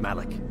words,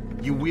 Malik.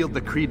 You wield the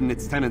Creed and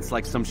its tenets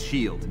like some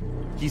shield.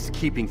 He's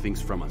keeping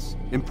things from us.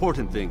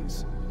 Important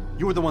things.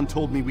 You were the one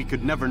told me we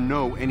could never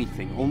know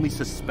anything, only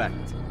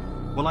suspect.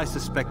 Well, I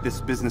suspect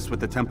this business with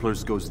the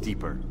Templars goes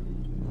deeper.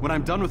 When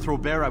I'm done with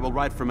Robert, I will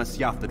ride for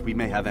Masyaf that we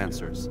may have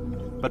answers.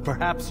 But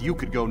perhaps you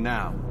could go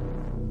now.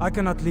 I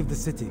cannot leave the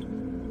city.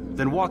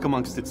 Then walk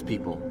amongst its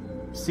people.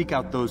 Seek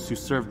out those who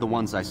served the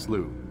ones I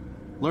slew.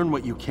 Learn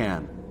what you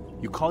can.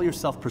 You call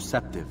yourself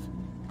perceptive.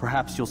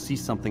 Perhaps you'll see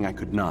something I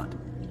could not.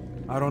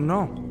 I don't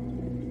know.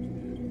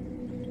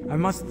 I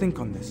must think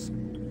on this.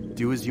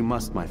 Do as you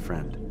must, my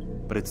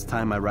friend. But it's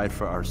time I ride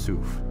for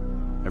Arsuf.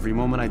 Every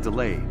moment I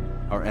delay,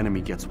 our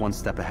enemy gets one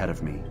step ahead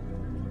of me.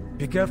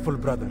 Be careful,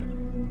 brother.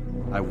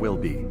 I will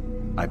be.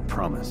 I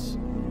promise.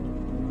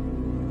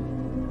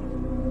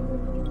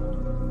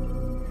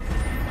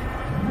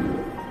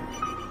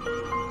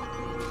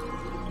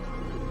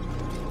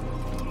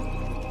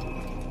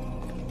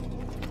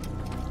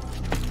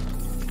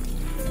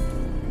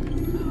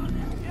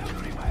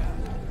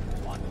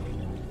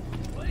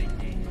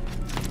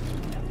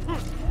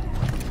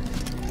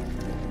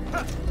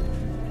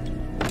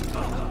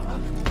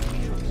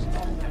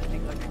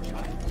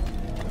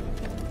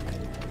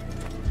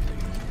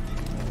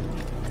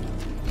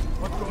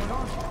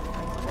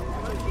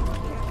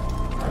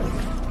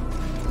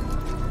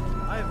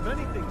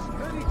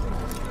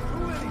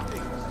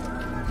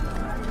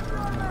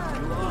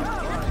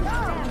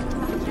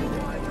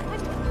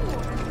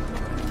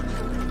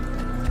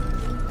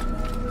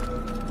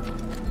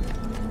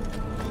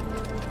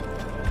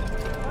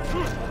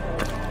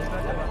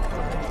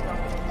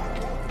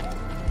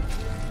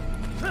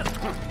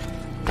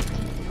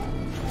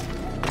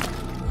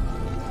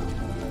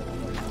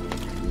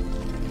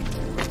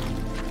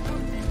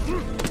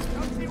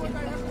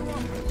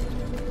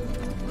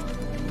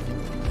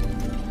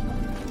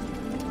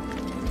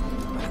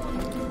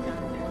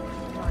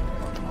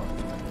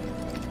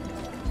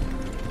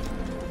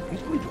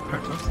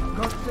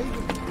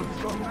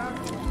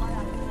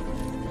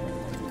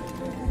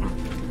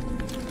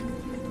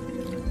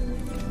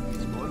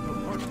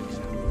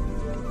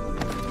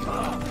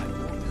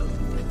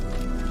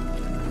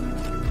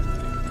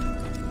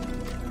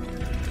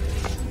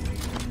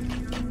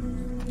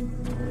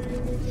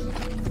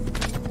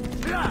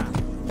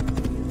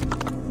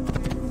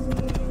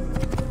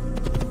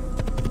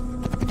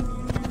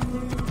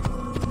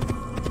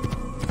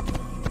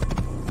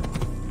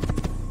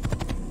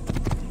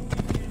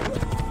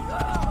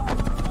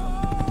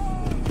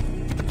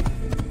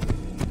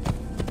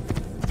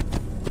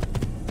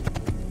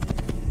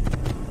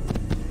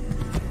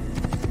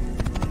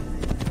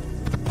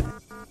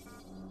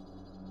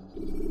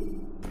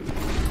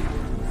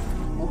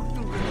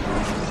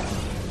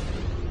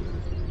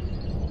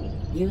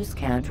 Use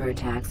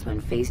counterattacks when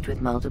faced with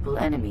multiple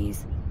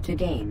enemies to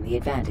gain the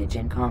advantage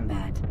in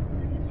combat.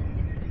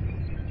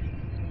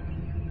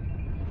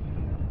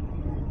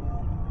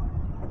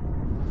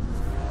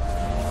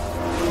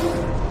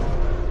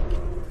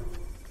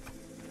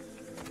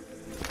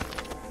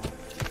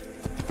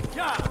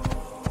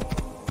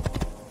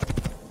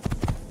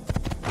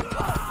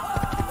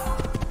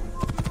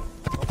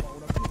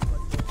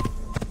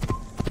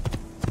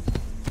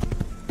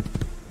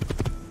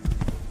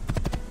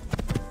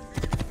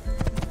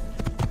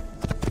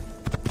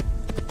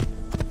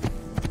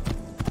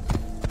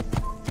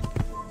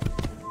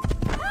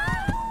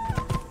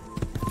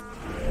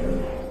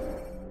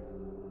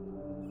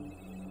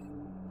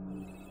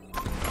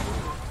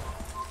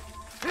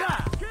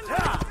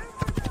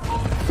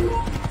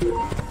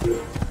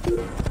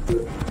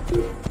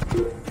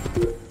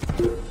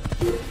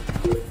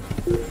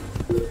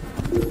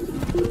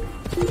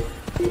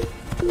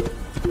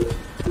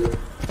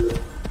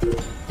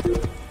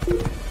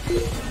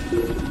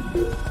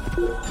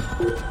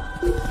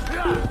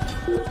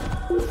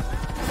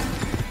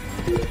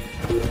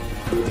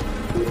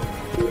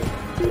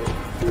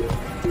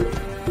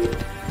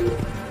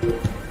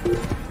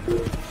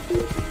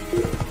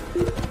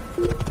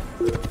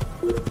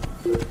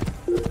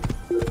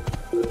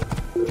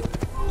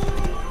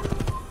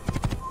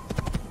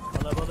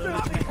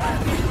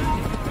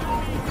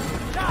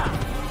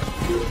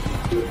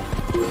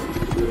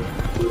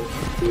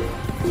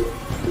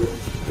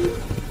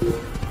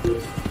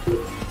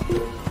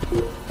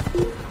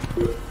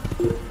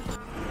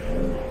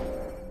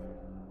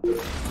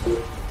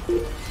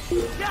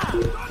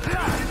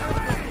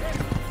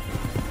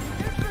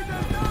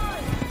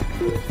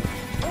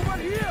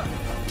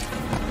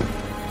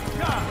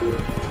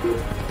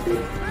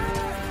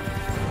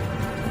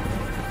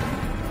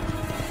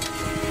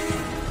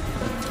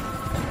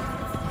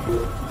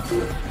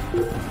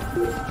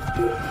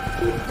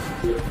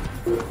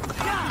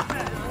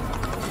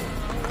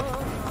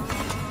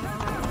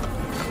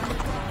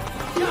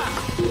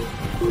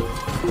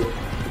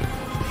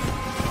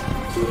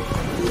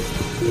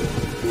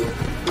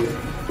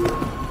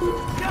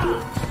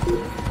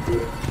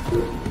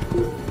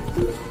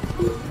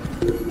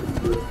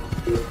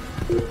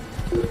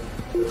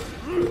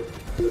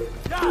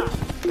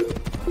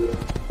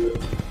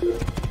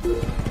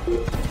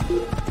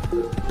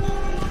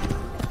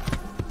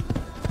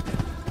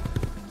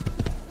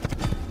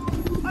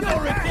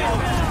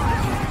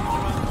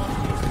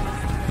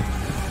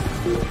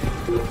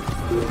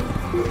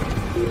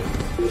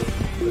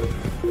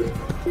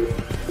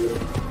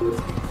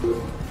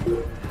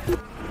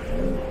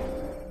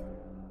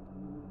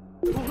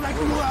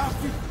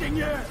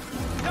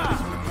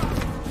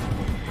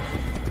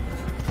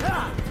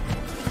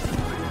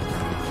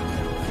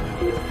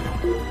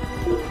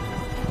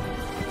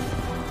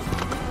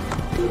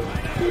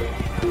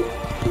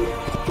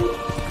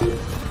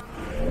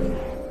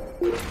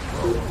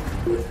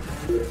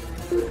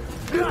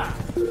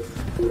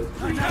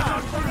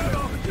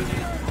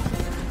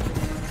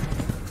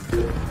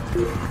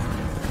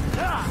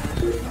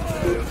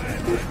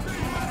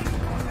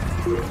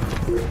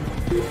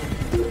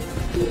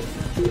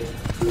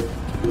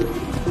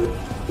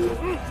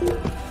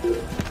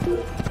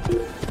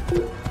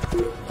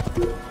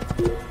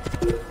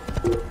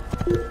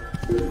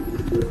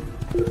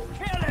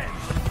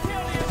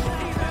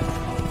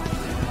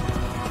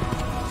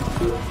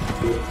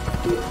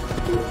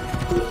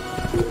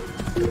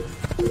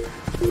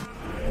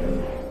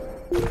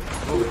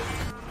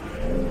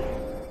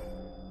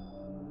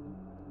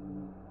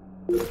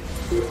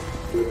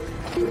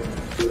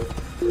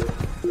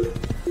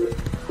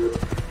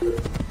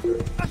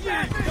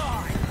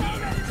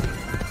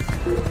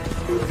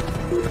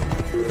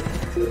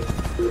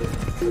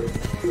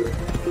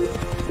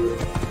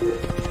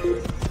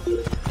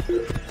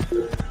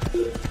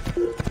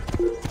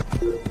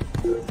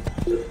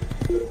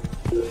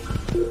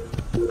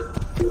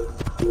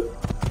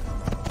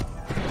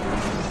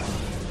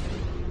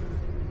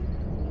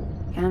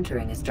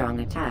 Countering a strong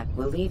attack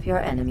will leave your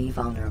enemy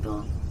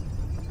vulnerable.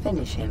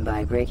 Finish him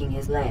by breaking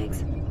his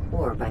legs,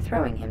 or by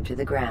throwing him to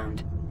the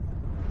ground.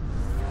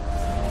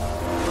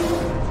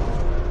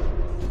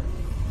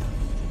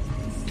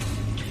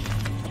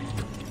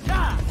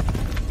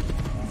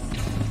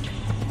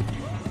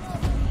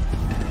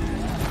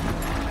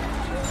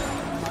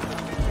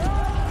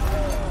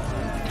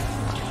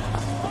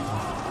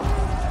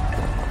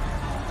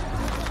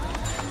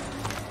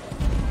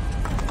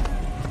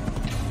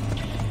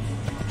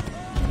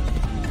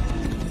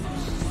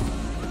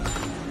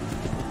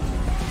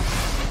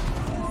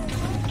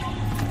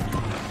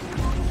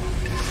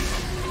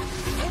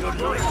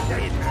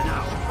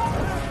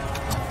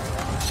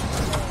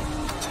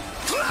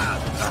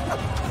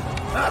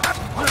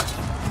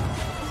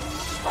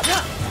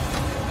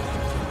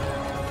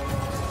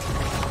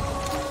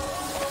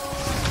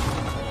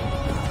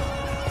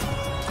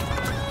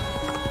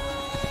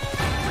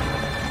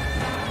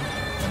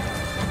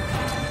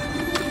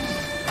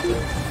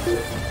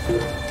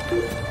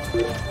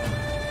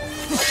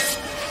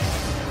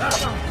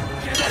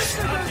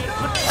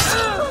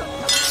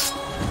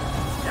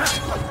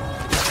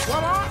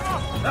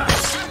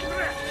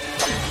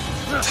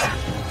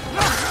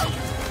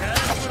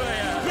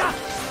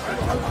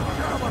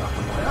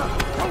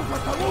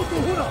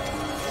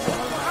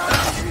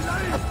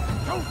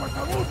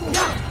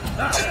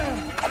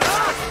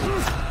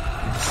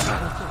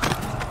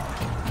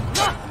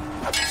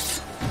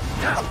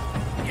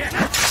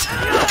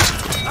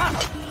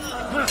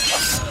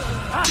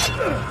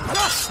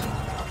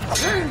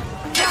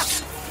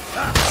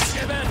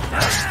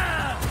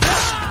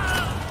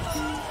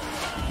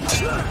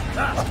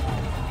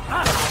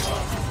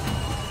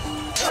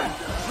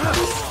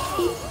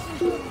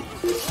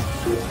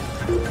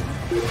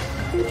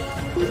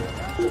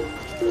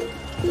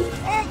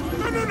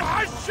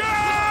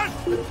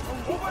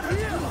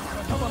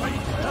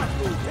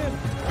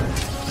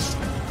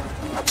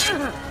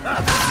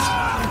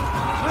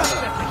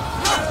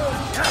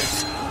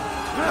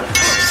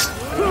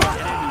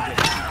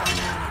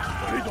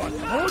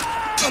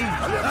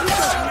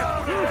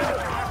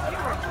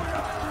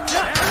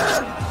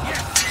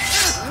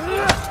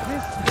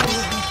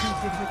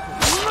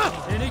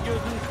 Seni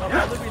gözün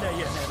kapalı bile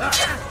yener.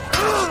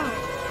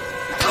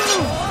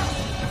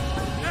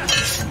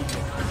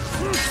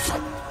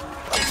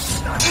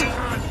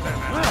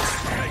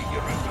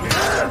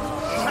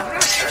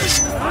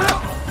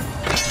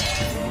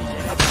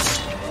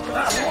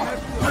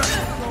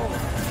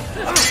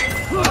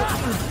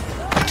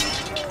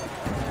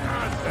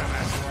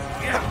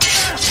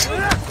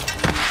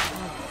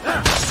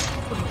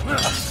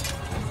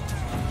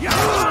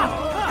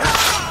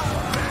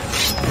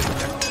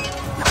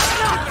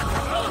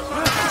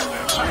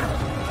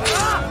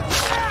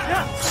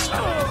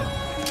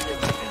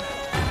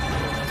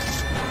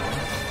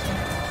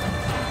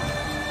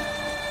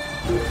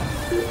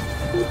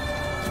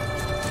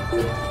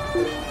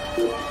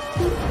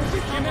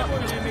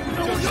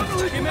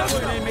 Kime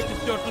böyle yemek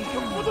istiyorsun?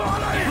 Bunu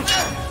alayım!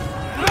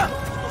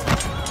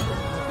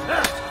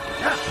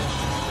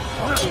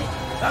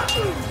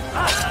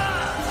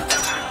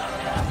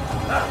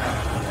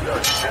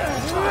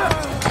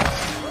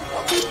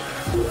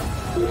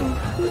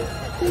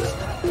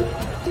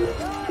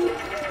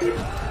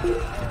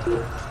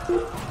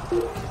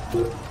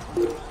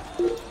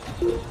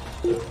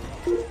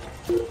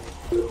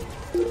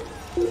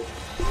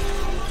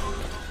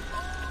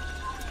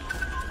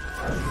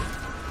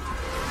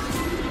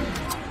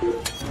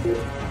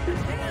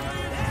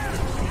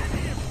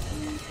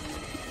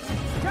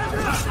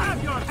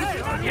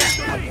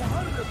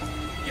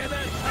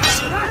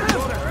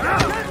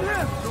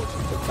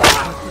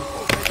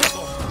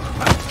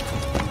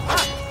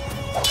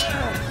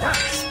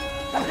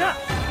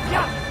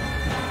 Yeah!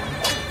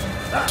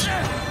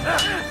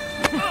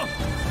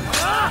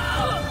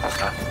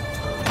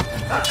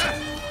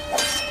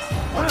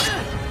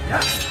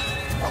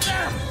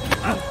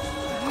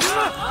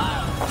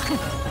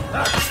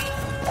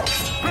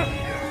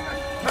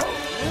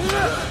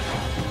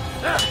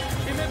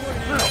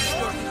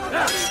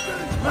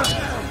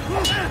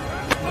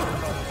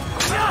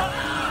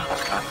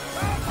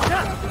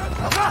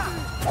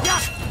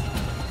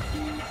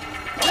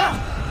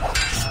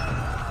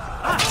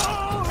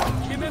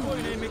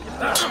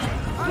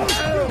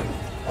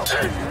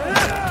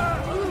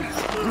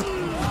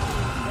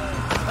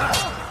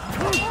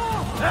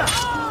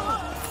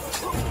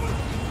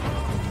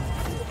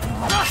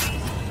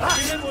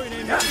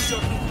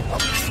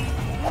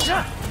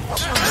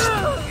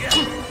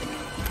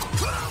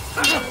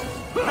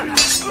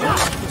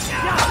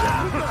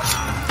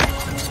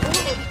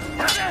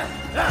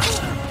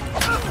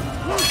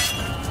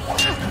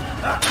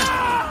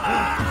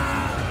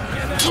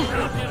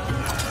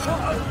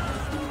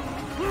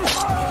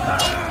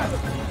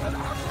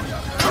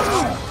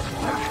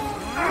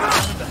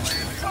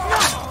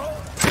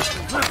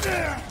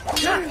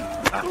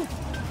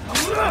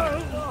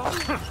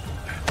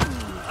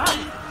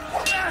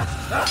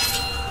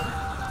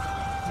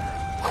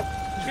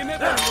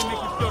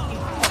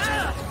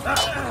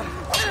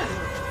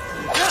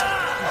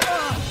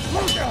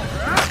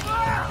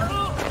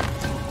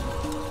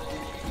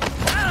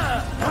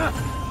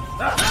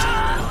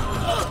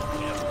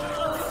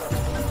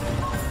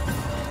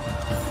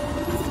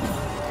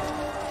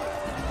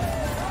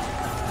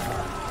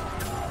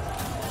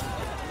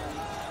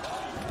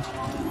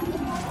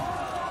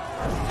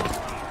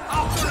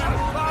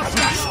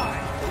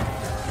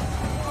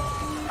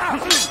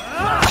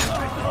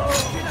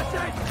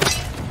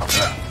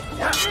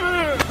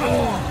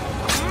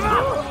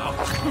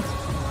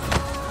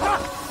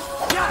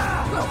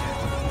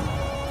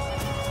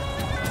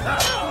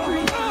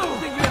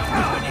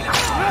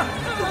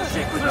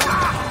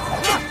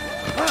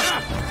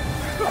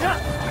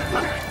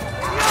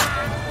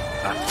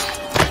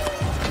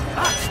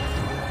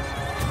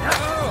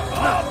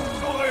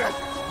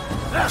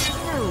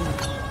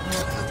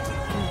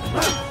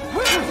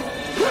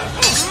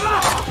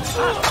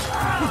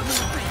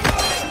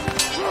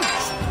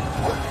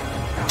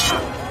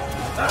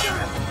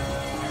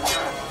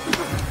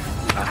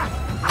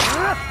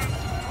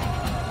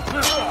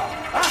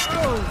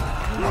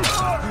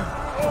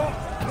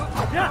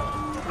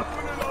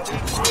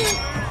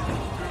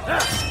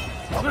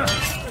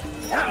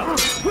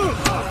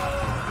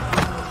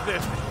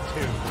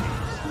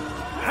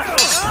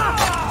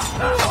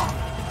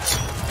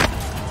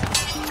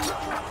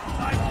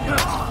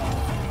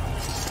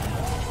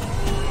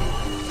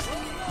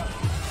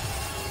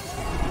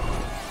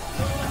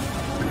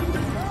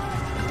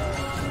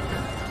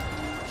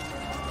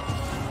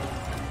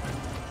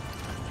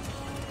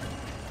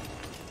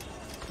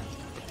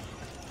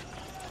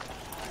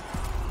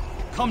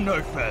 Come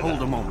no further.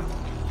 Hold a moment.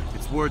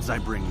 It's words I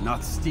bring,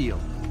 not steel.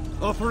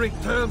 Offering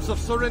terms of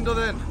surrender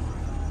then?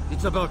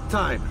 It's about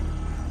time.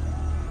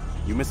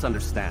 You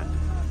misunderstand.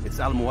 It's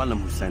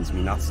Al-Mualim who sends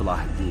me, not Salah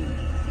ad-Din.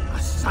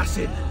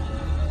 Assassin!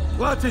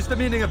 What is the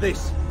meaning of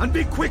this? And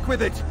be quick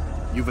with it!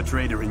 You've a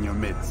traitor in your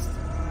midst.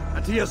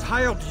 And he has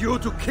hired you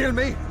to kill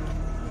me?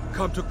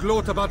 Come to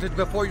gloat about it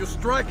before you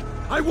strike?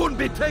 I wouldn't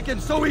be taken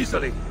so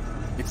easily!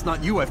 It's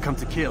not you I've come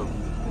to kill.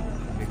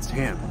 It's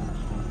him.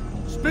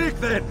 Speak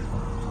then!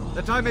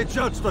 That I may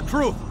judge the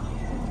truth!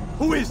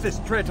 Who is this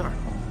traitor?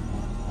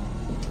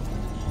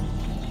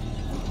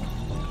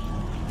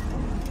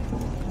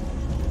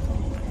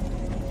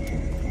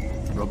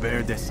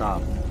 Robert de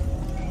Sable.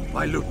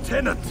 My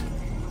lieutenant!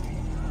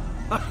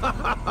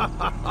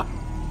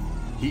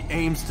 He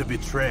aims to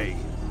betray.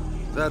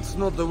 That's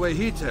not the way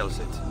he tells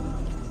it.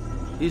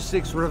 He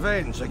seeks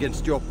revenge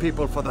against your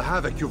people for the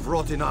havoc you've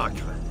wrought in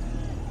Acre.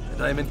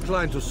 And I am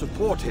inclined to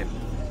support him.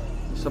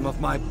 Some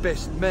of my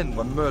best men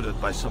were murdered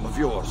by some of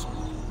yours.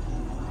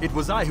 It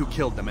was I who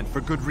killed them, and for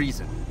good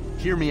reason.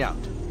 Hear me out.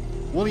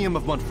 William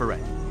of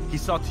Montferrat. He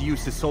sought to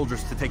use his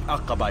soldiers to take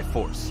Acre by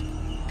force.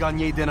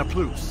 Gagné de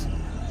Naplouse.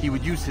 He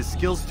would use his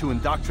skills to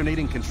indoctrinate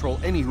and control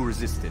any who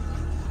resisted.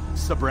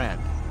 Sabran.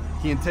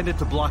 He intended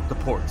to block the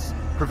ports,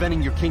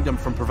 preventing your kingdom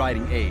from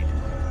providing aid.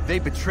 They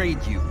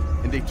betrayed you,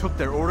 and they took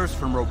their orders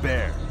from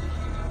Robert.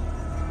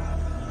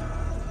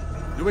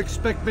 You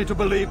expect me to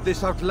believe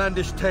this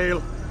outlandish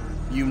tale?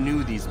 You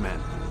knew these men,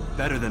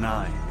 better than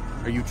I.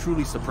 Are you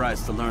truly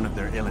surprised to learn of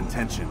their ill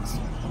intentions?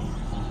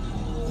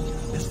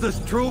 Is this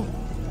true?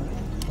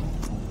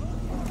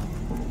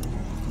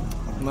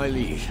 My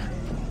liege,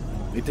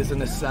 it is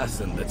an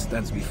assassin that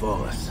stands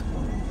before us.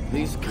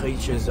 These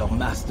creatures are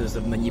masters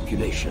of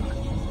manipulation.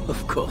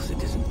 Of course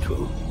it isn't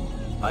true.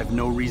 I've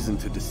no reason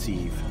to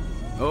deceive.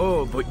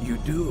 Oh, but you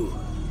do.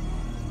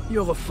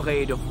 You're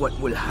afraid of what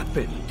will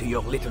happen to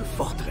your little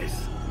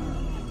fortress.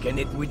 Can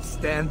it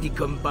withstand the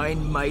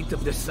combined might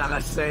of the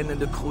Saracen and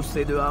the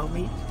Crusader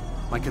army?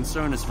 My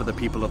concern is for the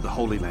people of the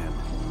Holy Land.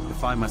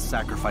 If I must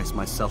sacrifice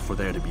myself for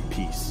there to be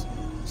peace,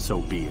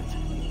 so be it.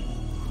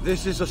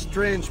 This is a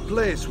strange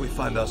place we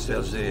find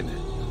ourselves in.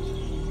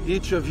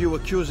 Each of you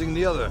accusing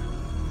the other.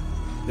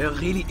 There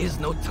really is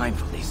no time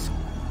for this.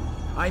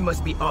 I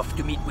must be off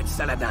to meet with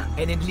Saladin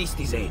and enlist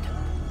his aid.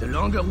 The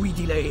longer we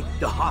delay,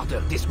 the harder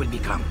this will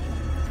become.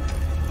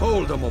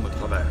 Hold a moment,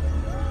 Robert.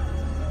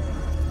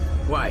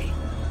 Why?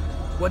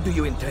 What do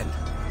you intend?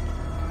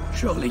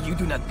 Surely you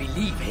do not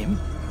believe him?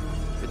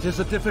 It is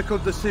a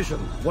difficult decision,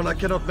 one I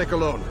cannot make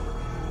alone.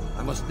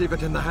 I must leave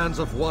it in the hands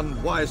of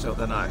one wiser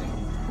than I.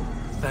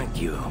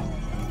 Thank you.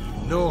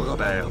 No,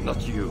 Robert,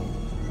 not you.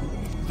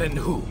 Then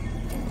who?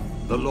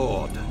 The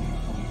Lord.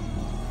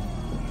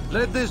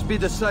 Let this be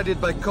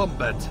decided by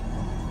combat.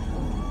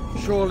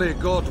 Surely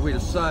God will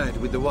side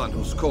with the one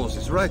whose cause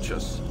is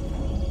righteous.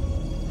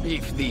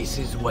 If this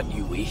is what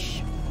you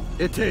wish.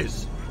 It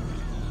is.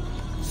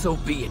 So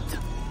be it.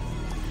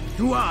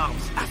 To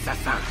arms,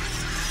 assassin!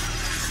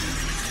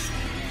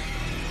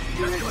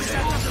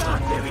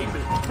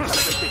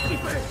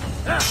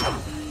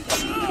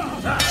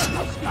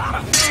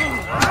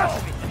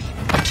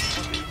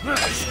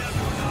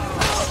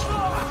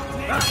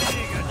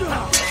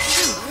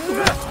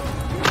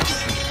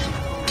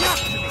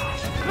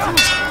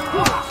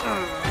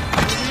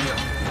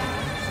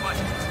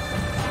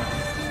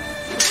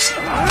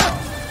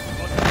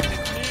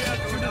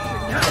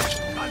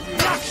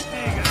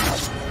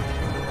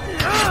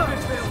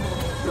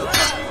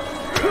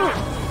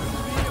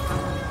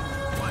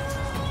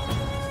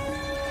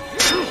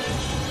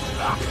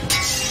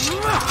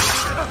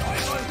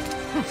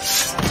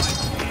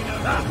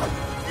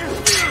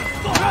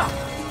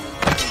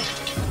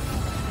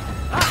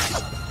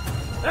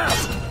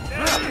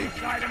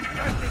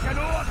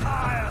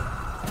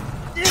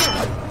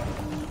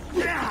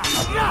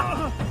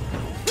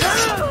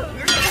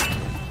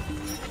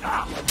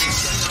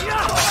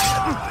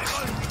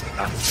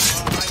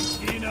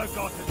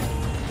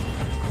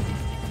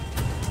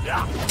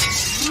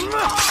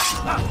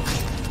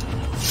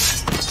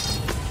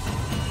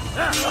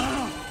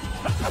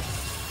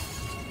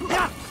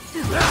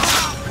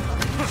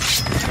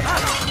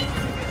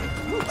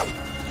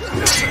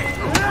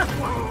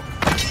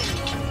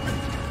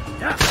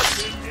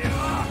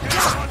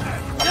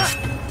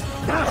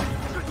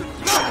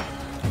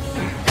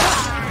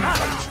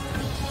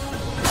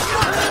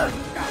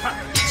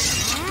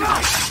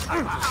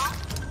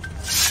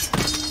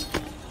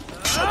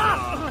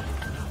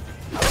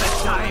 The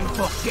time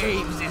for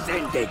games is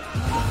ended.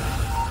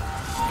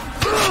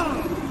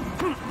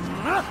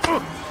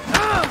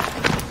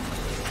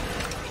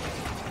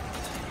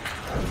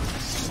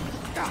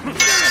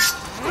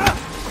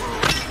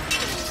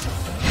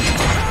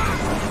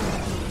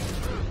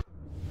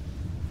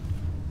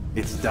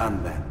 It's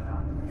done then.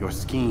 Your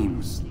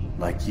schemes,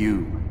 like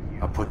you,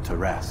 are put to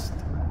rest.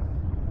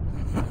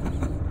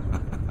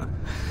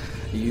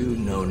 You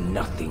know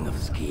nothing of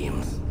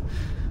schemes.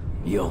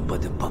 You're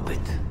but a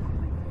puppet.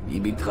 He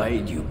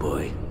betrayed you,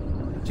 boy.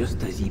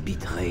 Just as he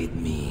betrayed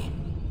me.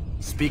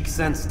 Speak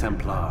sense,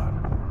 Templar.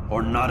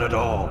 Or not at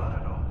all.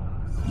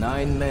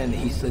 9 men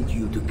he sent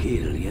you to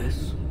kill,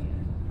 yes?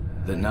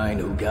 The 9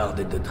 who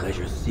guarded the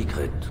treasure's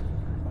secret.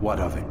 What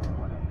of it?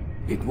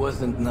 It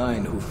wasn't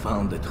 9 who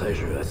found the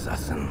treasure,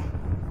 assassin.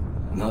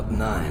 Not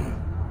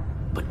 9,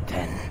 but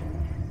 10.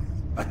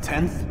 A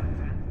 10th?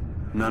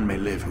 None may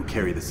live who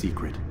carry the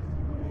secret.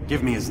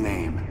 Give me his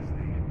name.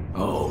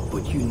 Oh,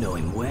 but you know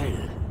him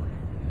well.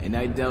 And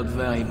I doubt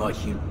very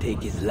much you'd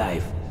take his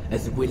life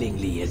as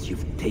willingly as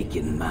you've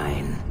taken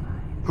mine.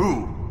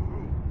 Who?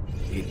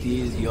 It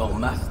is your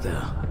master,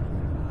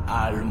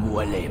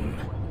 Al-Mualim.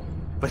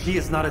 But he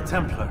is not a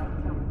Templar.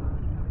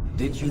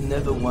 Did you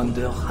never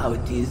wonder how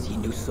it is he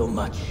knew so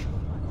much?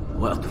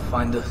 Where to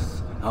find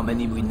us, how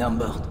many we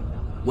numbered,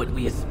 what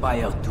we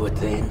aspired to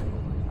attain?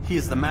 He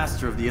is the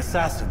master of the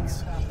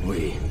assassins.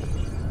 Oui,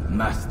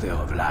 master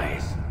of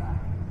lies.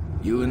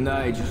 You and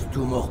I just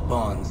 2 more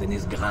pawns in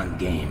his grand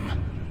game.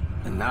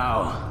 And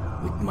now,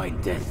 with my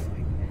death,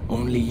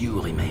 only you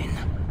remain.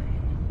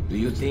 Do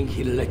you think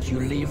he'll let you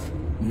live,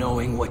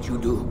 knowing what you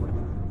do?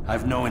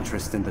 I've no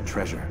interest in the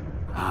treasure.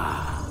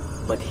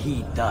 Ah, but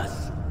he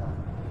does.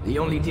 The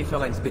only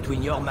difference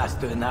between your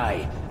master and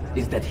I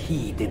is that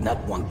he did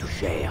not want to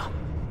share.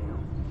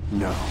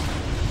 No.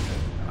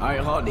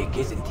 Ironic,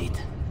 isn't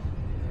it?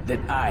 That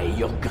I,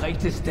 your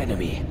greatest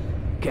enemy,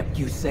 kept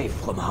you safe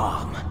from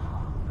harm.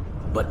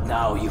 But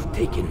now you've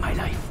taken my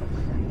life,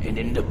 and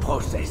in the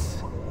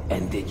process,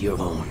 ended your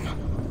own.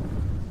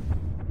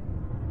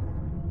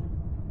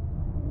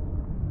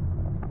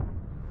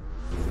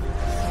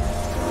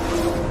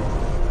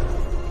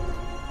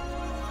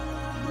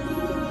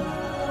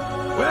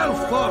 Well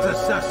fought,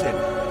 assassin!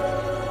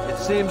 It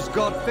seems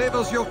God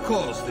favors your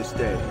cause this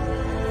day.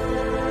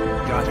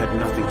 God had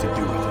nothing to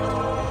do with it.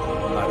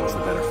 I was the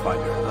better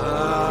fighter.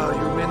 Ah,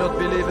 you may not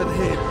believe in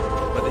him,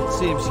 but it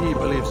seems he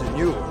believes in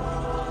you.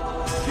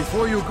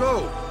 Before you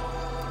go,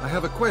 I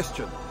have a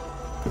question.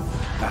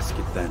 Ask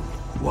it then.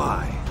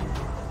 Why?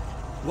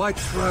 Why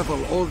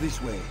travel all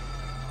this way?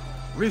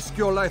 Risk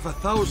your life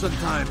 1,000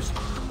 times,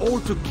 all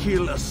to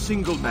kill a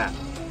single man.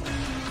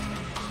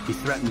 He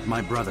threatened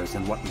my brothers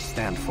and what we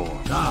stand for.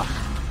 Ah!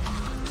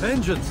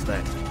 Vengeance,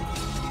 then?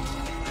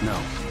 No,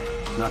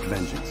 not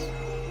vengeance.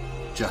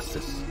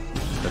 Justice,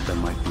 that there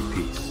might be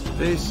peace.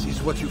 This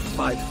is what you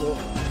fight for?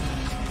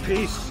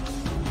 Peace?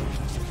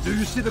 Do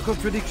you see the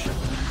contradiction?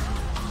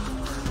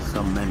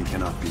 Some men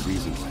cannot be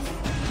reasoned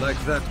with. Like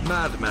that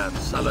madman,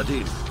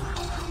 Saladin.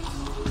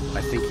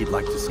 I think he'd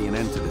like to see an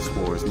end to this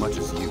war as much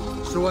as you.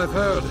 So I've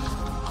heard,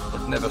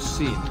 but never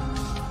seen.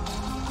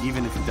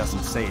 Even if he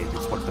doesn't say it,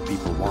 it's what the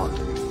people want.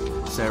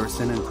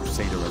 Saracen and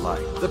Crusader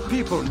alike. The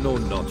people know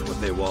not what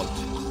they want.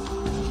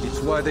 It's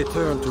why they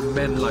turn to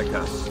men like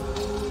us.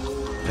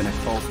 Then it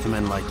falls to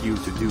men like you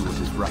to do what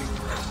is right.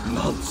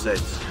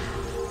 Nonsense.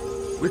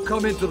 We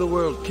come into the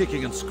world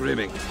kicking and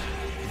screaming,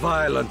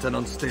 violent and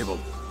unstable.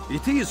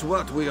 It is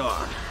what we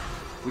are.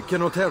 We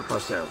cannot help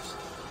ourselves.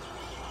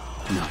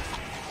 No.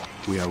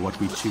 We are what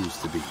we choose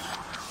to be.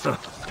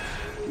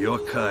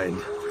 You're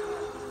kind.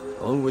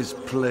 Always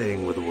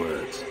playing with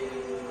words.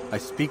 I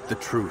speak the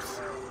truth.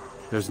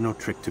 There's no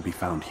trick to be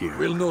found here.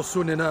 We'll know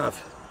soon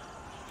enough.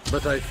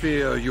 But I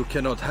fear you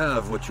cannot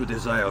have what you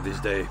desire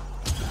this day.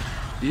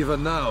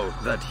 Even now,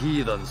 that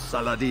heathen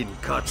Saladin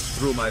cuts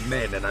through my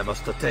men and I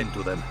must attend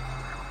to them.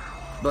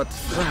 But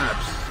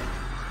perhaps,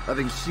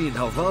 having seen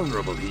how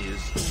vulnerable he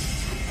is,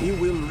 he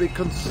will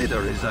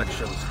reconsider his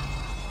actions.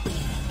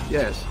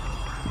 Yes.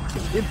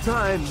 In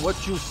time,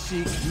 what you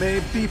seek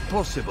may be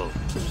possible.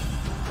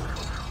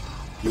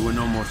 You were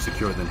no more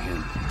secure than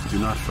him. Do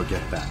not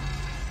forget that.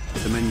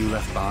 The men you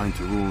left behind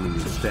to rule in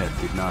your stead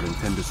did not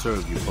intend to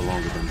serve you for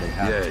longer than they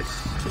had.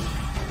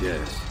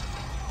 Yes.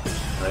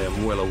 I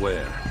am well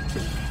aware.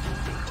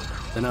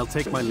 Then I'll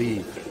take my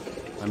leave.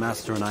 My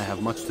master and I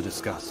have much to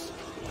discuss.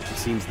 It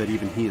seems that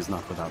even he is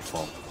not without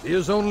fault. He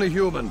is only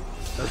human,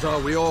 as are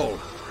we all.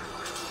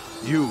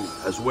 You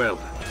as well.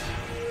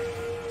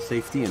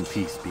 Safety and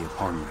peace be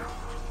upon you.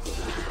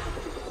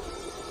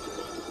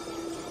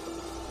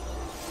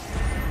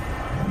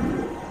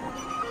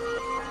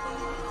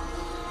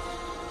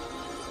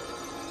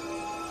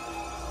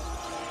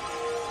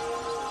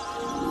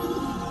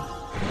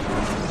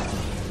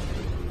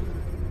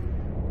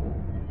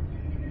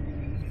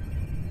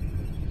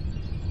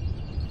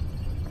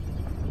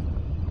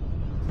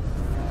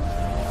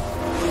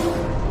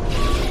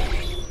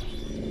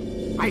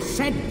 I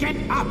said get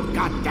up,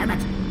 goddammit!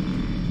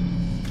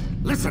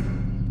 Listen!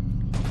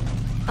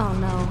 Oh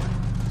no.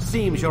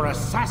 Seems your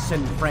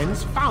assassin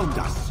friends found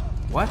us.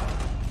 What?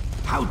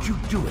 How'd you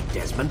do it,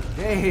 Desmond?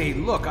 Hey,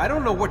 look, I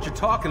don't know what you're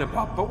talking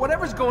about, but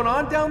whatever's going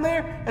on down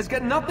there has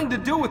got nothing to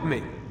do with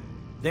me.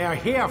 They're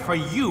here for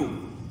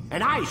you,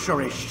 and I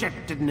sure as shit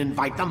didn't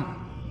invite them.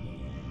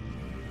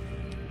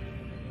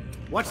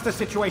 What's the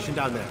situation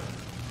down there?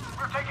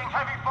 We're taking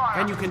heavy fire.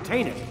 Can you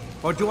contain it?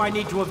 Or do I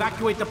need to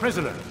evacuate the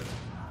prisoner?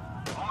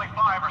 Only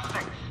 5 or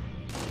 6.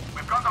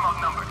 We've got them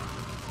outnumbered.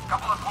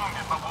 Couple of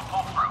wounded, but we'll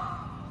pull through.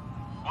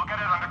 We'll get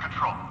it under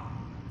control.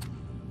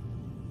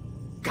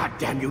 God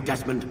damn you,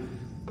 Desmond.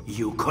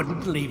 You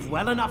couldn't leave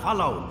well enough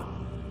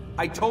alone.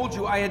 I told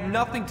you I had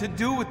nothing to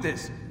do with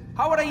this.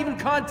 How would I even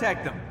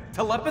contact them?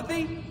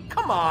 Telepathy?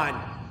 Come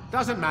on!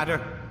 Doesn't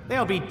matter.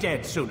 They'll be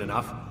dead soon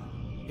enough.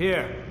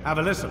 Here, have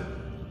a listen.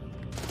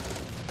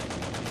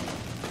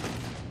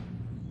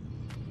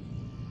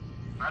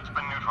 That's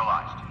been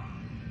neutralized.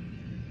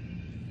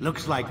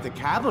 Looks like the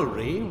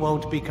cavalry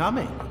won't be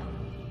coming.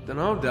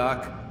 Dunno,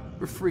 Doc.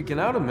 We're freaking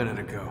out a minute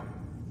ago.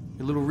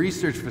 Your little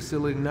research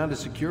facility not as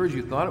secure as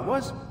you thought it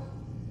was?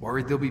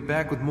 Worried they'll be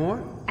back with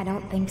more? I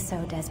don't think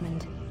so,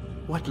 Desmond.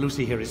 What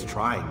Lucy here is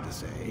trying to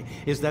say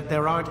is that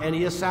there aren't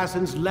any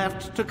assassins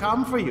left to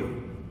come for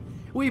you.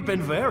 We've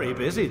been very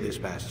busy this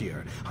past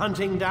year,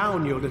 hunting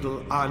down your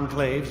little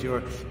enclaves,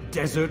 your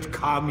desert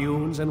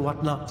communes and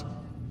whatnot.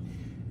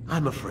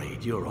 I'm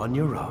afraid you're on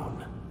your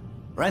own.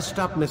 Rest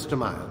up, Mr.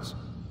 Miles.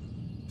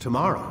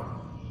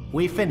 Tomorrow,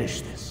 we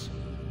finish this.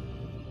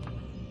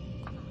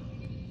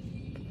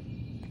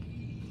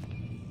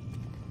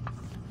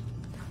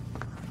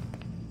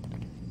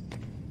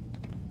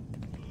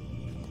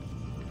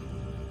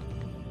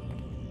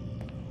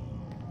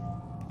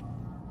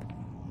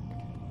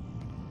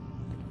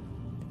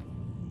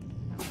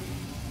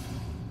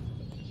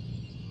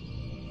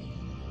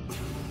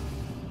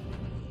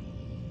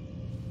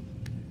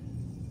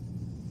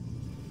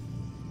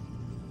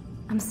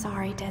 I'm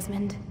sorry,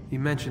 Desmond. You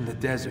mentioned the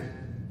desert.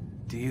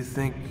 Do you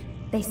think...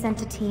 They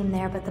sent a team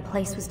there, but the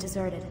place was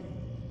deserted.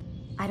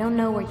 I don't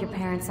know where your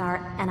parents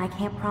are, and I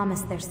can't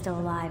promise they're still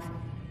alive.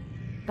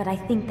 But I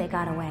think they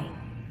got away.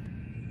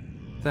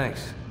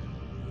 Thanks.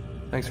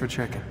 Thanks for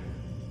checking.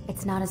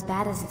 It's not as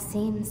bad as it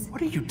seems.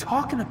 What are you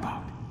talking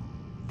about?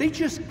 They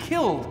just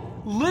killed,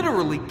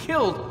 literally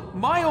killed,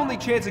 my only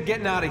chance of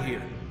getting out of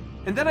here.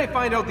 And then I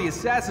find out the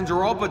assassins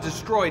are all but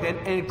destroyed,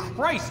 and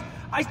Christ,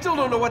 I still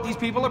don't know what these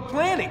people are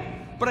planning.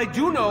 But I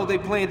do know they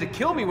plan to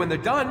kill me when they're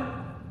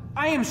done.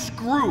 I am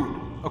screwed,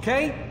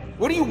 okay?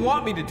 What do you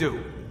want me to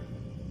do?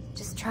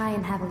 Just try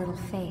and have a little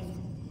faith.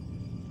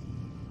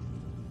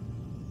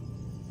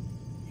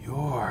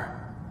 You're...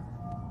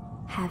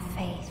 Have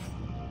faith.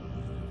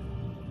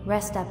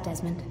 Rest up,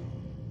 Desmond.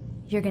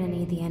 You're gonna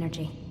need the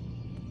energy.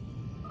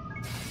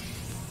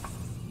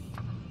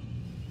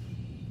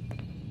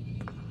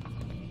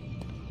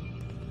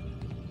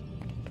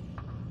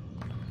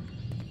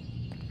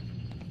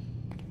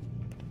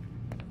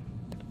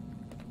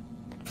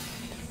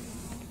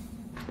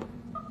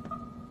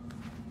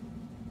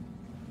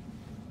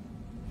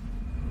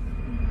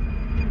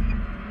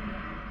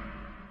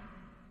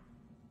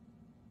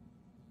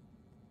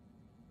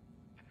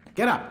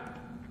 Get up!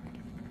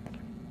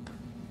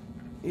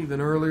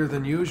 Even earlier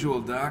than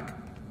usual, Doc.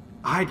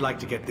 I'd like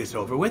to get this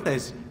over with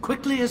as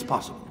quickly as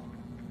possible.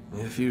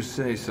 If you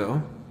say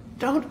so.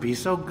 Don't be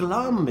so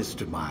glum,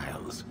 Mr.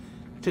 Miles.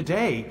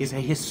 Today is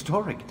a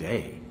historic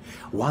day.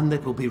 One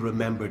that will be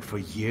remembered for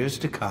years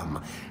to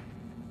come.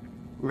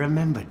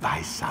 Remembered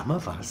by some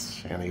of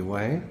us,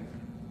 anyway.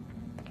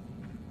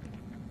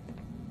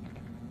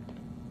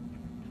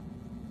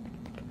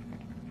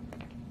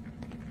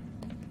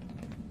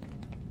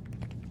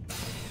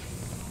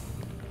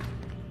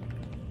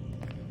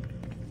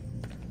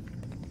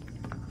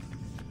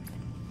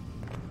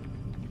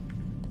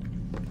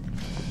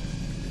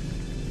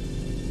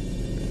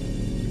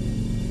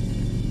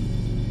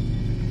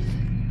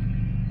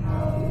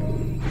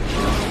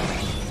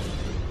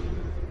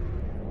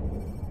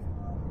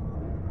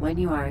 When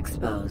you are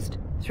exposed,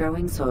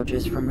 throwing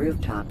soldiers from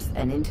rooftops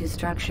and into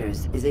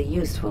structures is a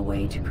useful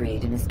way to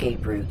create an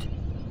escape route.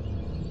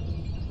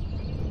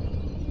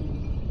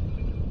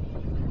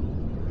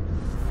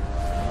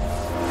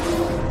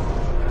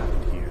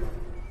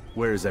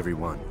 Where is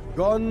everyone?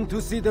 Gone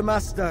to see the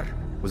Master.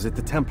 Was it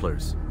the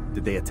Templars?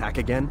 Did they attack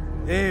again?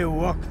 They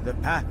walk the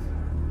path.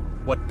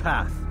 What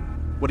path?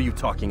 What are you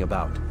talking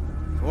about?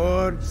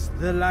 Towards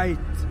the light.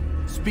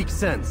 Speak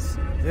sense.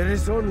 There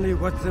is only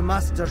what the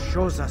Master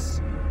shows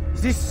us.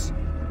 This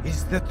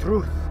is the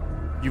truth.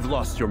 You've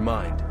lost your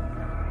mind.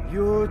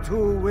 You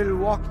too will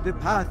walk the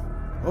path,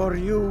 or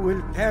you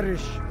will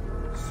perish.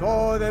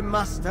 So the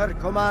Master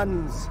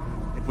commands.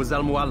 It was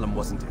Al-Mualim,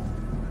 wasn't it?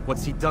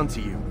 What's he done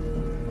to you?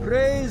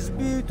 Praise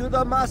be to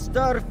the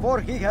Master, for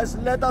he has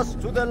led us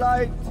to the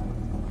light.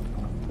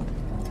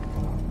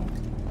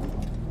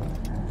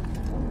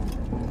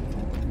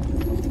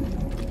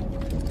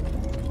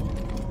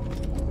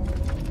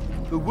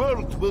 The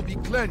world will be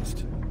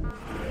cleansed.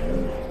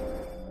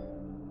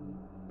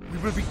 We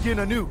will begin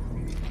anew.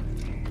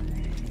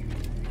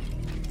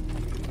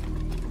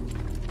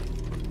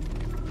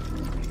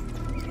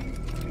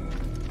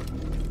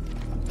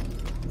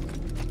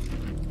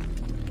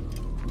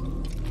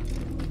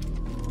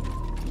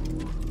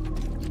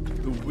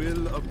 The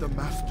will of the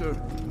Master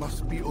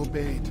must be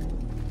obeyed.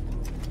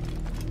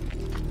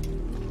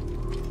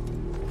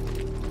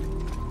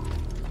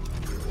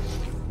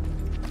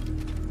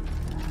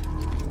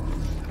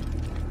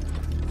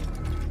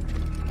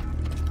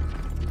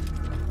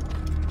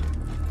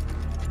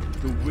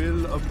 The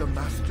will of the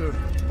Master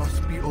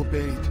must be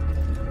obeyed.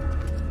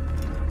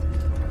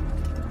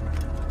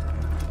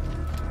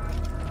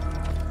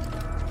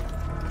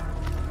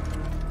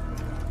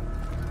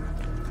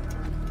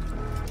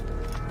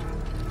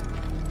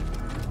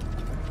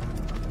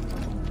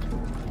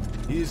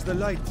 He is the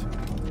light.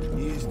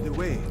 He is the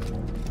way.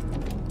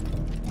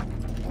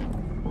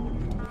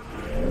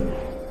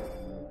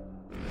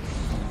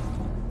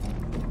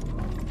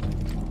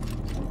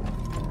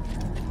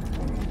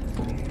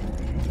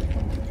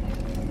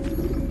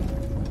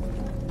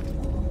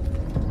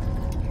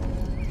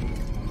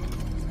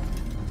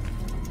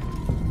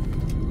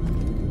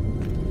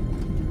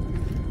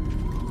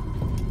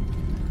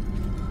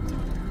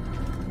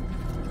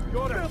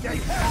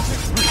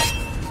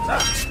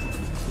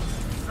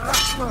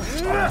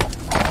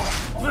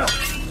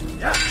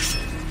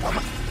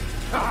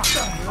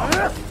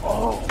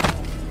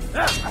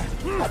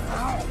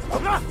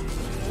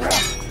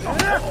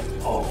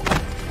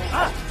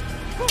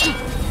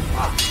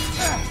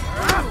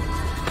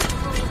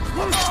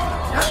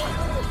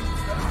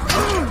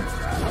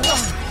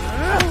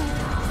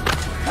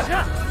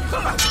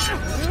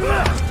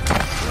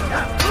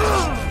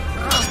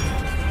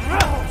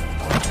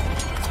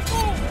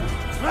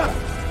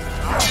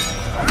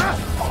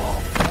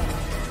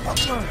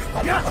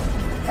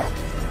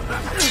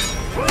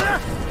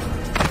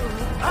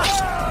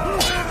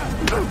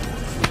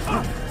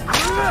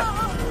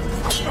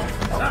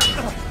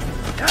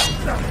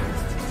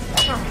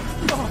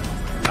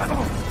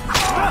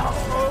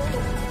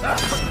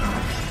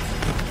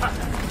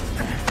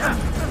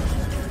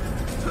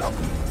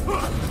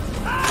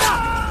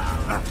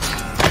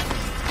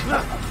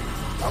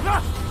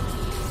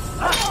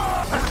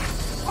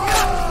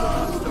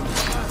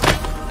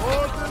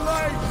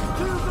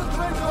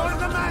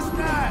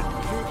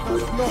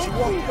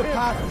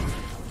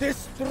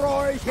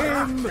 Destroy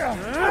him!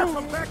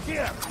 Come back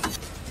here!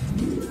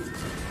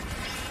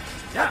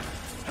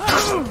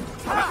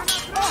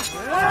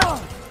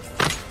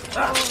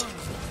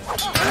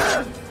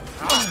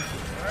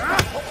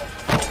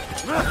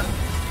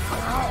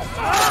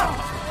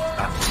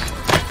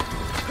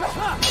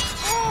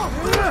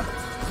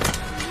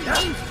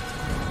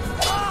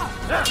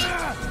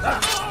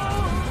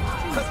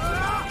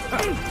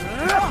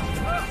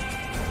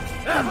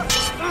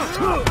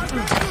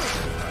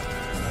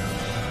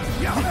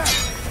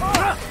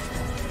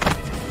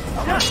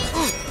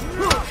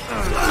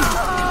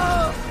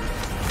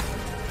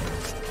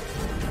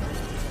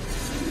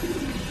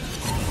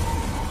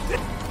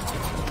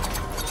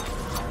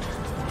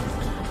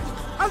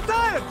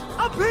 Altair!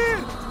 Up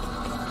here!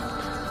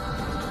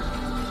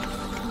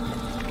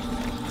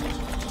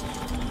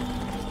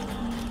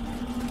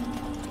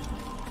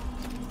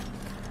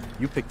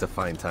 You picked a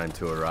fine time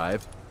to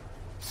arrive.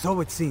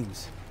 So it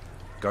seems.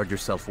 Guard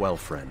yourself well,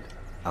 friend.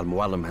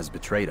 Al-Mualim has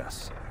betrayed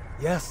us.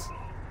 Yes.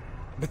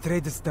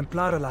 Betrayed his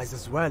Templar allies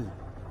as well.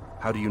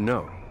 How do you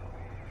know?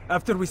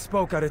 After we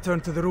spoke, I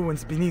returned to the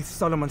ruins beneath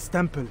Solomon's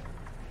temple.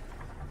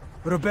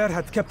 Robert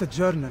had kept a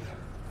journal,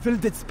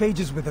 filled its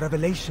pages with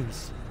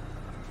revelations.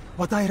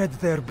 What I read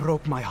there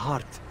broke my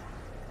heart.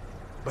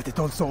 But it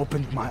also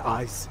opened my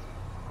eyes.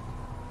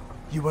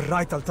 You were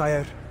right,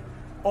 Altair.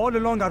 All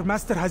along our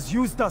master has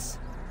used us.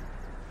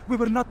 We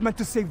were not meant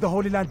to save the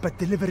Holy Land, but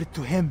deliver it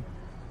to him.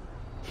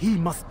 He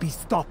must be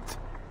stopped.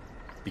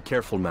 Be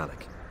careful,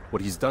 Malik.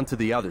 What he's done to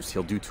the others,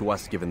 he'll do to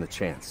us given the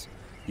chance.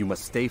 You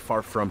must stay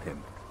far from him.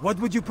 What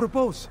would you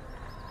propose?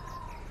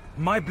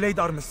 My blade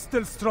arm is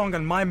still strong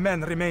and my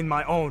men remain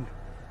my own.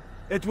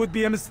 It would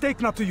be a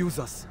mistake not to use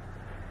us.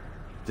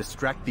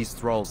 Distract these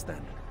thralls,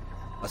 then.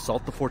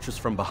 Assault the fortress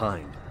from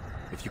behind.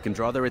 If you can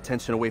draw their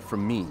attention away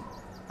from me,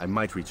 I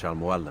might reach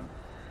Al-Mualim.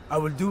 I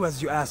will do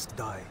as you ask,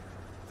 Dai.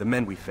 The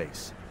men we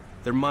face,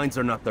 their minds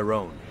are not their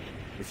own.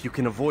 If you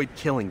can avoid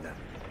killing them.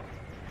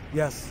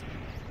 Yes.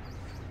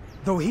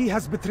 Though he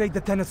has betrayed the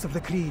tenets of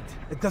the Creed,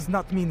 it does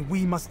not mean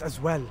we must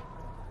as well.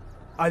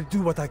 I'll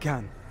do what I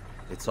can.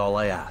 It's all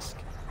I ask.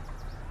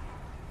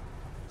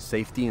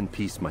 Safety and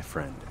peace, my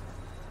friend.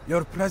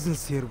 Your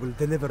presence here will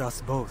deliver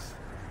us both.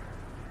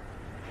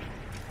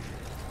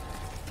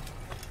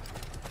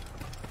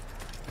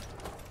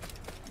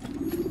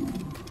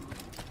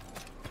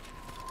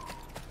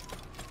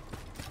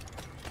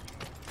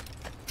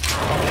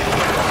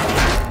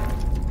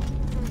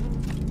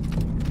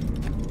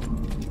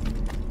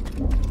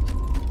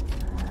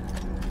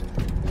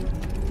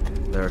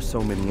 There are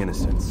so many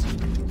innocents.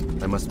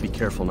 I must be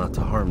careful not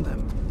to harm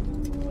them.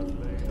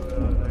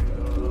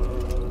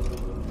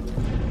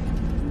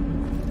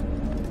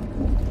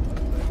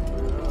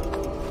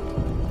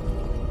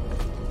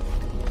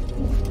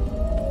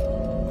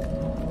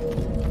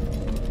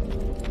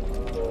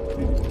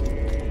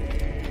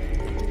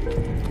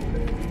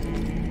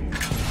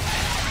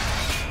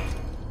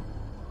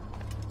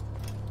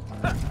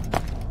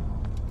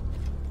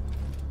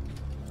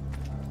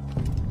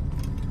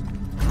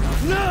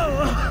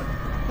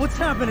 What's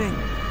happening?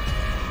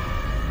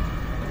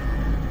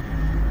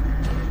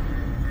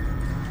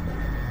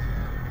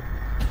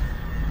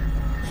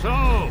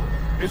 So,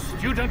 the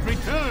student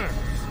returns.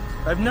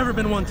 I've never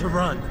been one to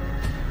run.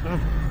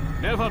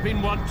 Never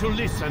been one to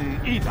listen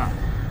either.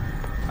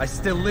 I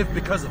still live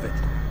because of it.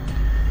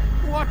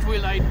 What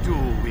will I do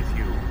with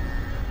you?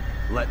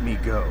 Let me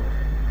go.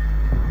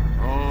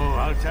 Oh,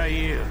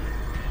 Altair.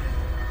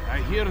 I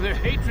hear the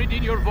hatred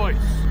in your voice.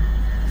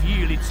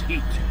 Feel its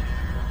heat.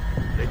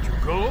 Let you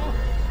go?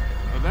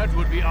 That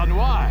would be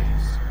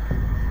unwise.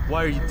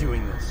 Why are you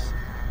doing this?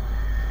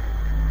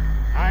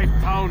 I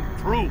found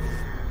proof.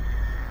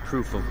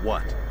 Proof of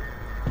what?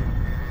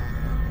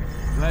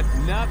 That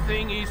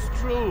nothing is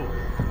true.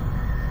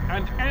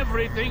 And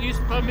everything is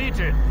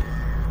permitted.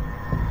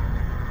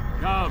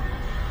 Come.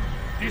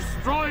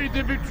 Destroy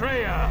the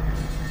betrayer.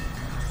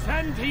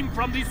 Send him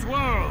from this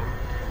world.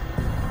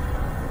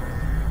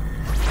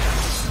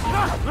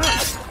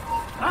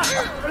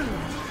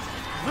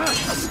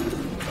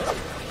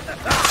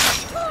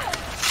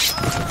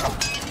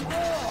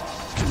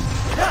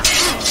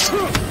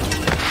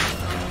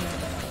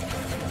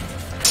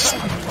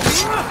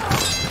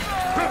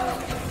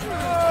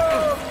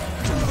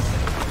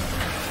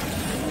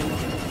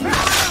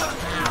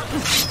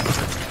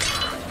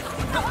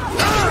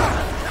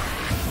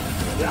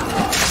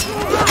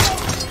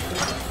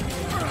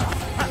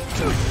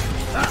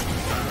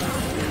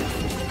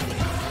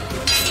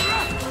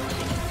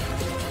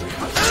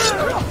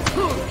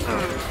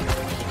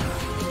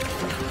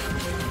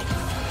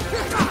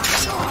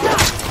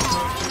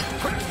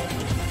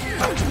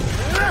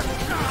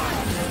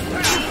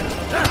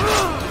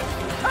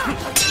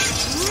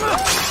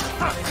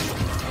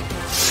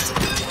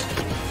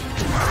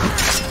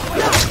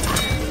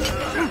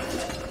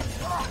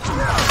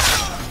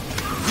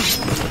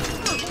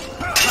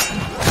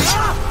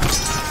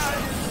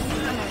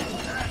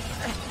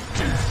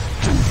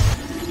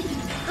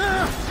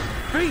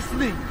 Face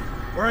me!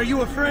 Or are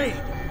you afraid?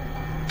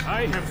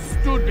 I have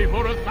stood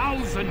before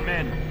 1,000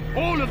 men,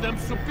 all of them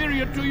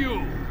superior to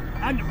you,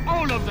 and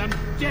all of them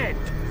dead,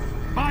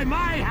 by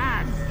my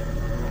hand.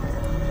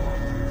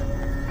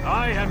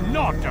 I am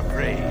not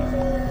afraid.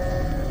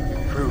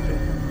 Prove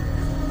it.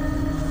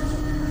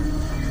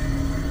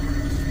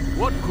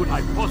 What could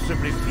I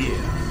possibly fear?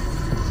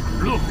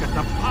 Look at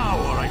the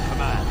power I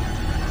command.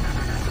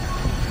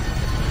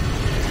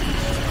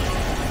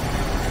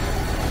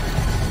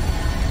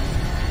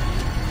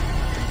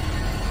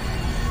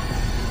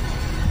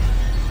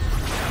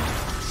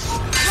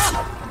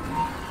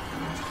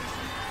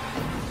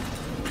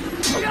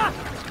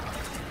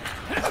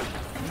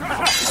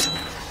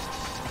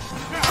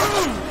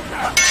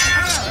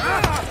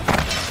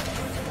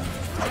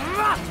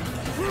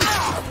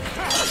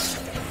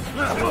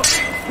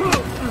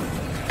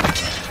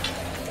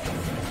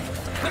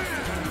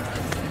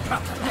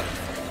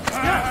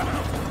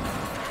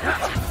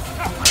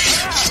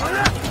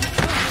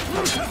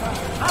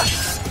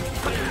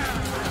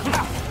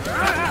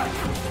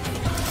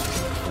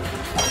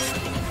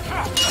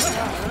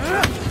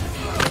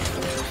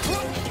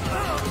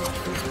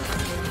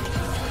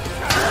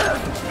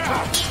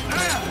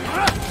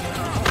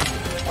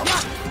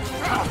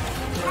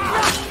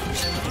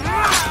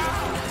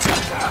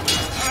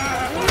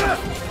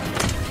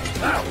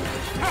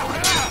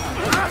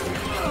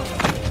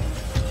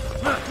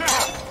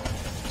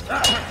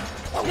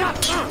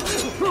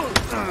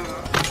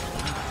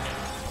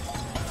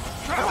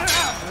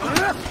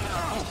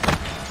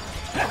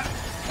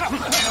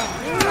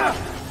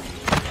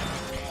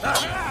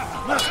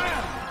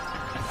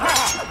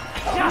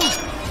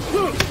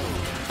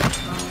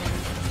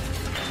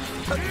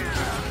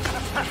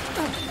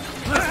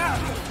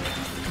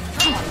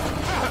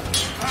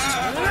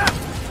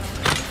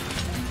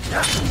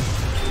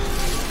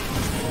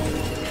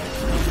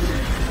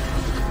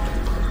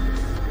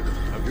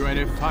 Have you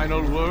any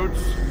final words?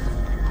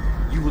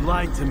 You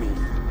lied to me.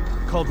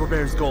 Called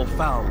Robert's goal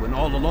foul when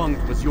all along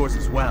it was yours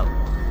as well.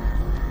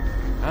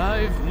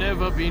 I've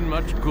never been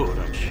much good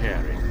at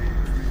sharing.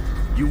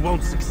 You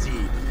won't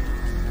succeed.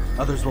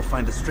 Others will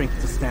find the strength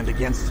to stand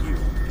against you.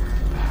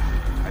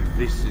 And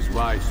this is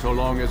why, so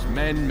long as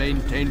men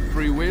maintain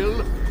free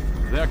will,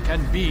 there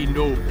can be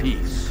no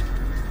peace.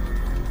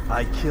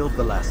 I killed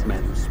the last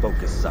man who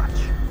spoke as such.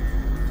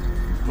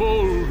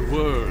 Bold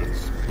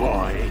words,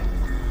 boy.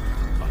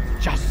 But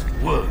just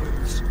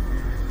words.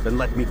 Then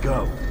let me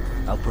go.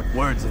 I'll put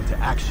words into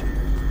action.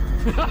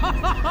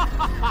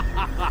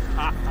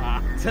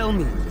 Tell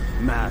me,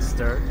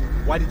 Master,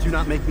 why did you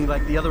not make me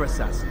like the other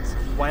assassins?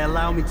 Why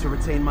allow me to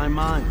retain my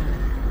mind?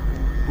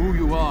 Who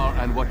you are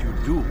and what you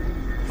do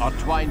are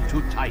twined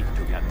too tight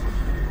together.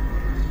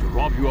 To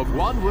rob you of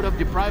one would have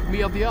deprived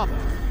me of the other.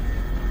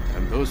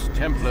 And those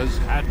Templars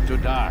had to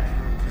die.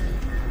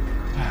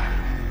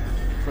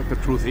 But the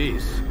truth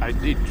is, I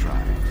did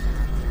try.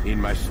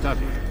 In my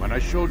study, when I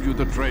showed you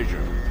the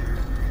treasure.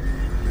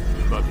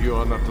 But you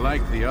are not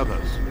like the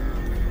others.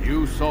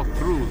 You saw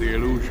through the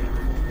illusion.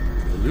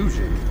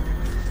 Illusion?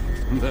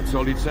 That's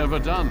all it's ever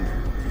done.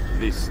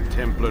 This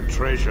Templar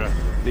treasure,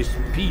 this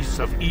piece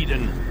of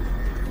Eden,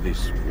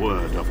 this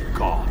word of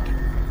God.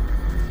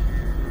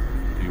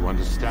 Do you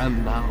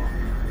understand now?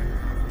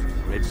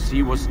 Red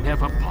Sea was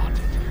never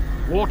parted.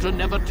 Water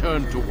never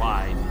turned to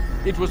wine.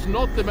 It was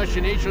not the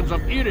machinations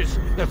of Iris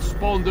that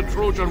spawned the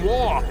Trojan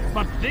War,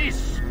 but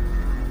this!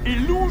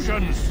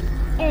 Illusions!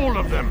 All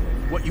of them!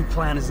 What you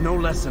plan is no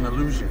less an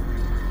illusion.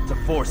 To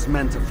force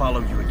men to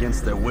follow you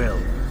against their will.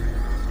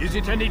 Is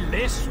it any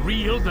less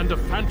real than the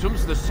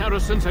phantoms the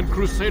Saracens and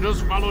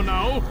Crusaders follow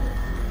now?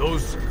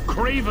 Those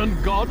craven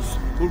gods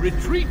who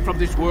retreat from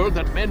this world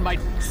that men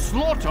might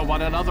slaughter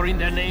one another in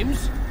their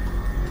names?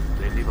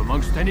 They live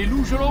amongst an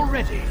illusion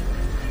already.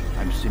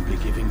 I'm simply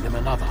giving them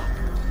another.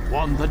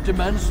 One that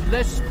demands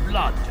less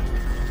blood.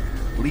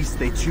 At least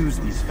they choose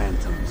these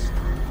phantoms.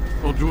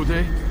 Or do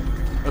they?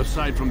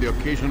 Aside from the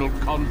occasional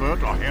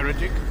convert or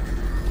heretic?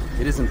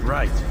 It isn't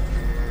right.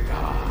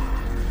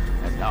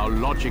 Ah, and now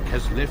logic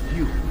has left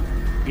you.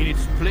 In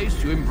its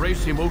place, you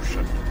embrace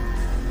emotion.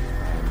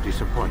 I'm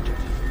disappointed.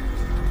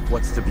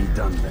 What's to be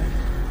done then?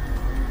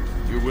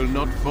 You will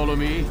not follow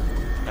me,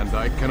 and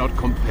I cannot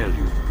compel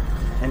you.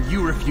 And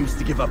you refuse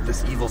to give up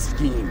this evil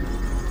scheme.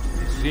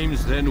 It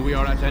seems then we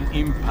are at an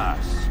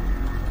impasse.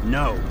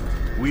 No,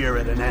 we are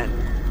at an end.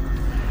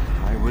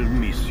 I will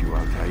miss you,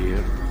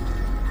 Altair.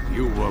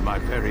 You were my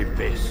very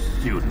best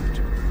student.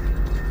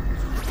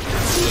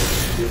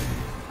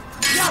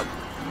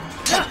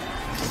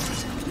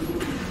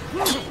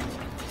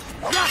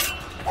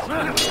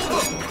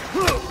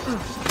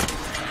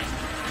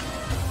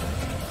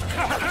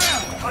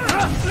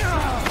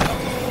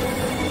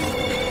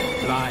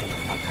 Blind,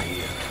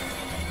 Altair.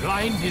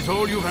 Blind is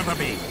all you've ever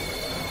been.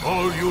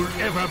 All you'll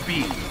ever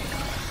be.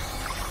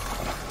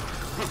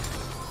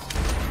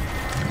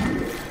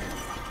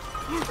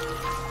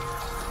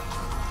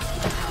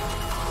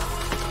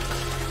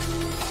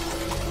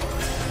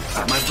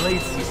 My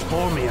blade sees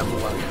for me,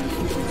 Amual.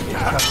 It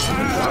cuts in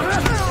the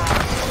darkness.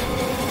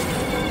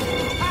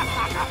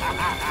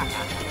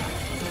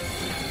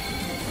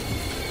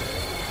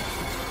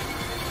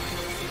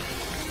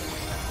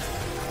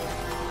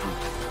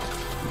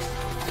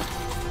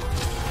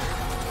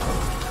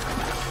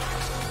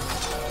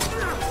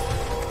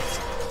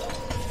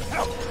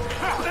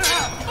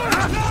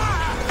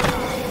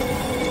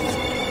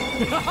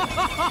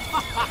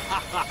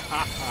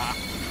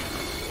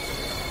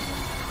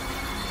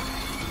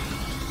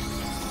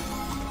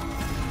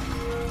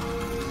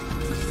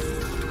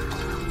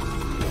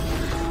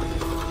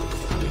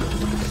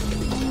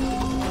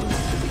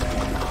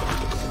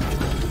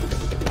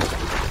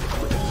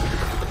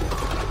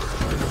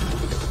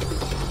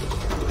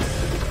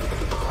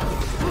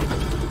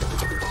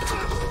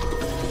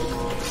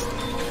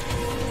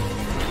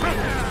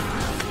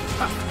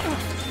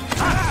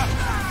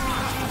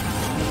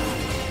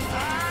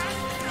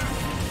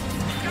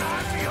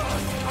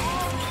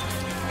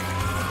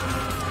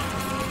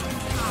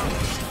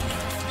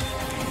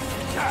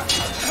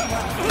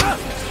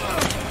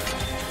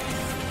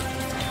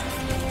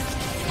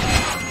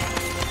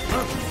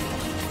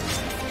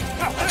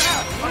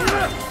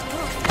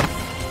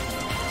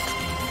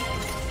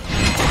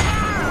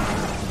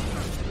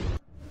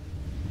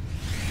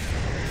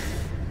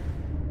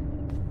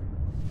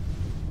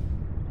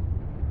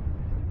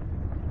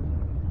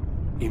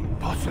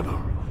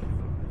 Impossible.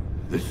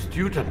 The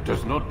student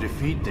does not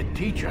defeat the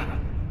teacher.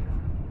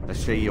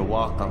 الشيء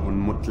واقع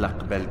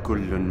مطلق بل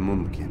كل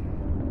ممكن.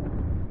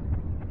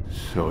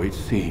 So it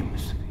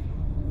seems.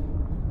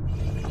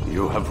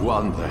 You have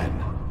won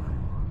then.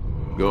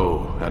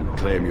 Go and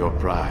claim your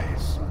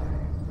prize.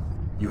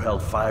 You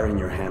held fire in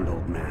your hand,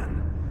 old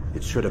man.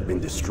 It should have been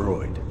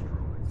destroyed.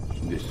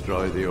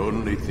 Destroy the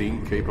only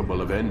thing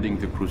capable of ending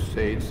the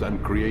Crusades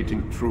and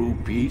creating true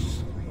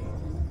peace?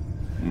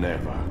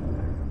 Never.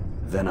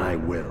 Then I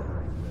will.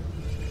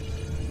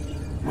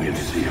 We'll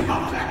see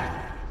about that.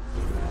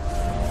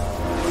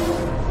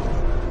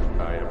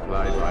 I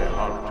applied my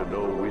heart to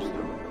know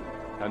wisdom,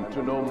 and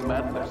to know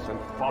madness and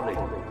folly.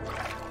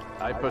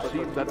 I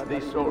perceived that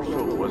this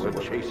also was a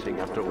chasing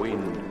after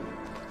wind,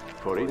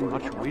 for in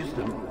much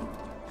wisdom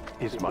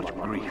is much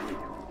grief.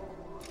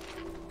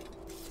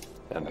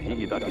 And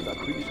he that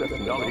increaseth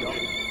knowledge,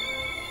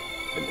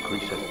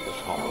 increaseth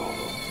sorrow.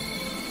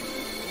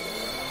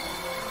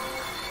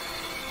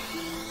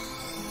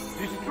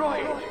 Destroy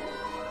it!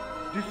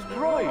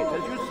 Destroy it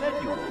as you said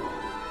you would.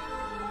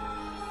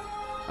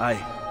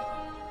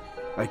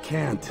 I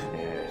can't.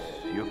 Yes,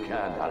 you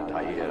can,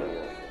 Altair.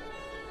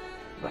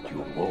 But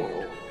you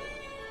won't.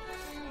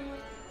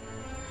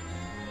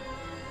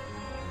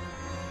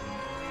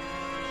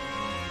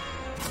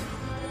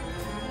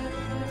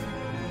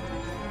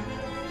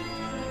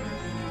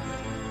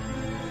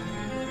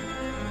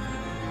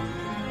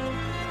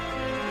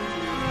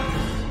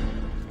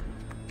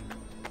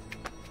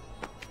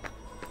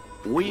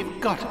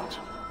 We've got it.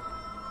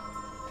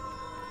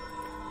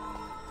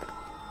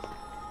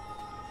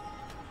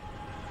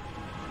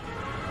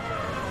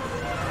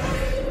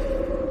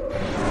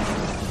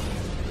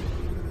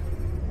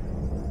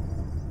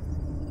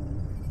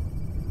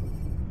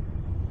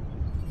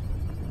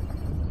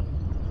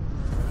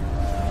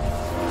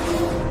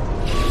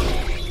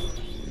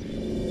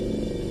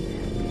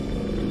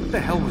 What the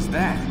hell was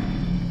that?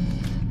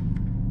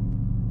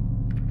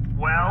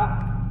 Well?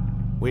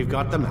 We've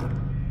got the map.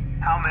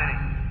 How many?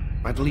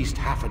 At least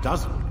half a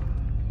dozen.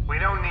 We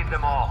don't need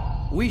them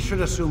all. We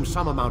should assume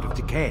some amount of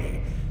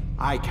decay.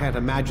 I can't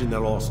imagine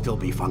they'll all still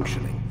be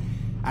functioning.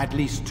 At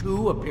least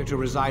 2 appear to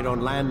reside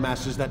on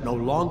landmasses that no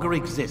longer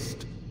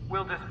exist.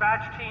 We'll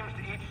dispatch teams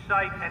to each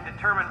site and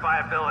determine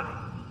viability.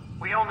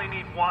 We only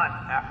need 1,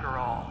 after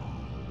all.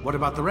 What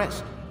about the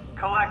rest?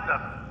 Collect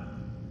them.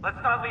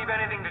 Let's not leave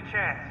anything to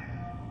chance.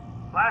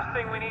 Last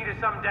thing we need is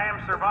some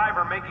damn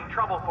survivor making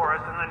trouble for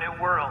us in the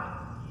new world.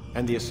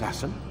 And the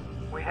assassin?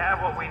 We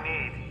have what we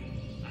need.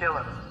 Kill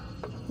him.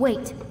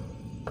 Wait.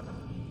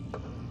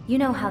 You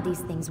know how these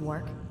things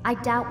work. I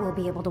doubt we'll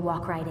be able to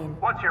walk right in.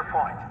 What's your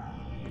point?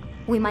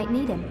 We might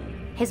need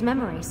him. His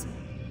memories.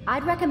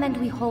 I'd recommend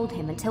we hold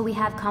him until we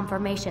have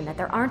confirmation that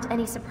there aren't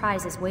any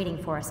surprises waiting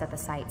for us at the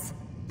sites.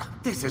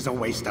 This is a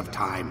waste of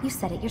time. You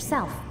said it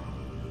yourself.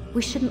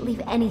 We shouldn't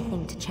leave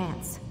anything to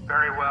chance.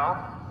 Very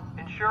well.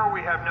 Ensure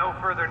we have no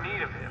further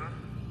need of him,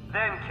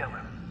 then kill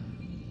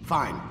him.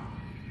 Fine.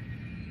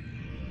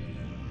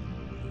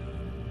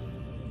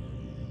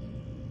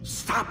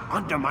 Stop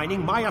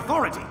undermining my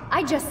authority!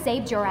 I just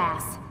saved your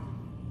ass.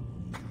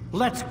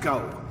 Let's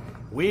go.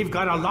 We've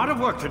got a lot of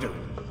work to do.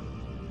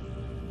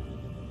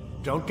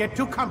 Don't get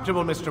too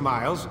comfortable, Mr.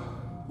 Miles.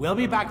 We'll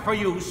be back for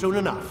you soon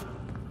enough.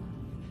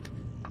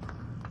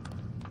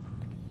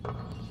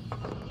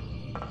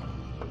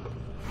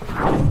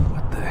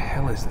 What the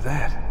hell is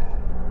that?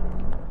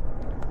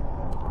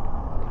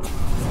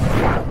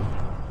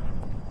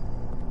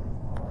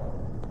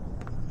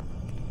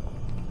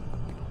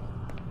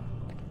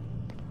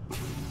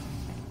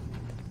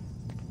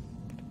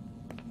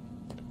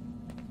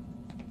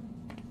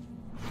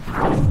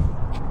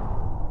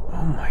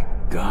 Oh my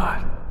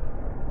God.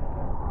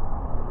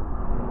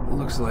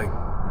 Looks like...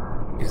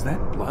 is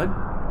that blood?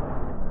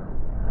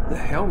 The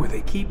hell were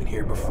they keeping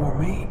here before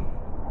me?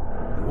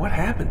 And what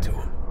happened to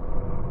him?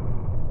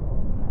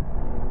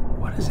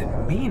 What does it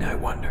mean, I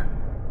wonder?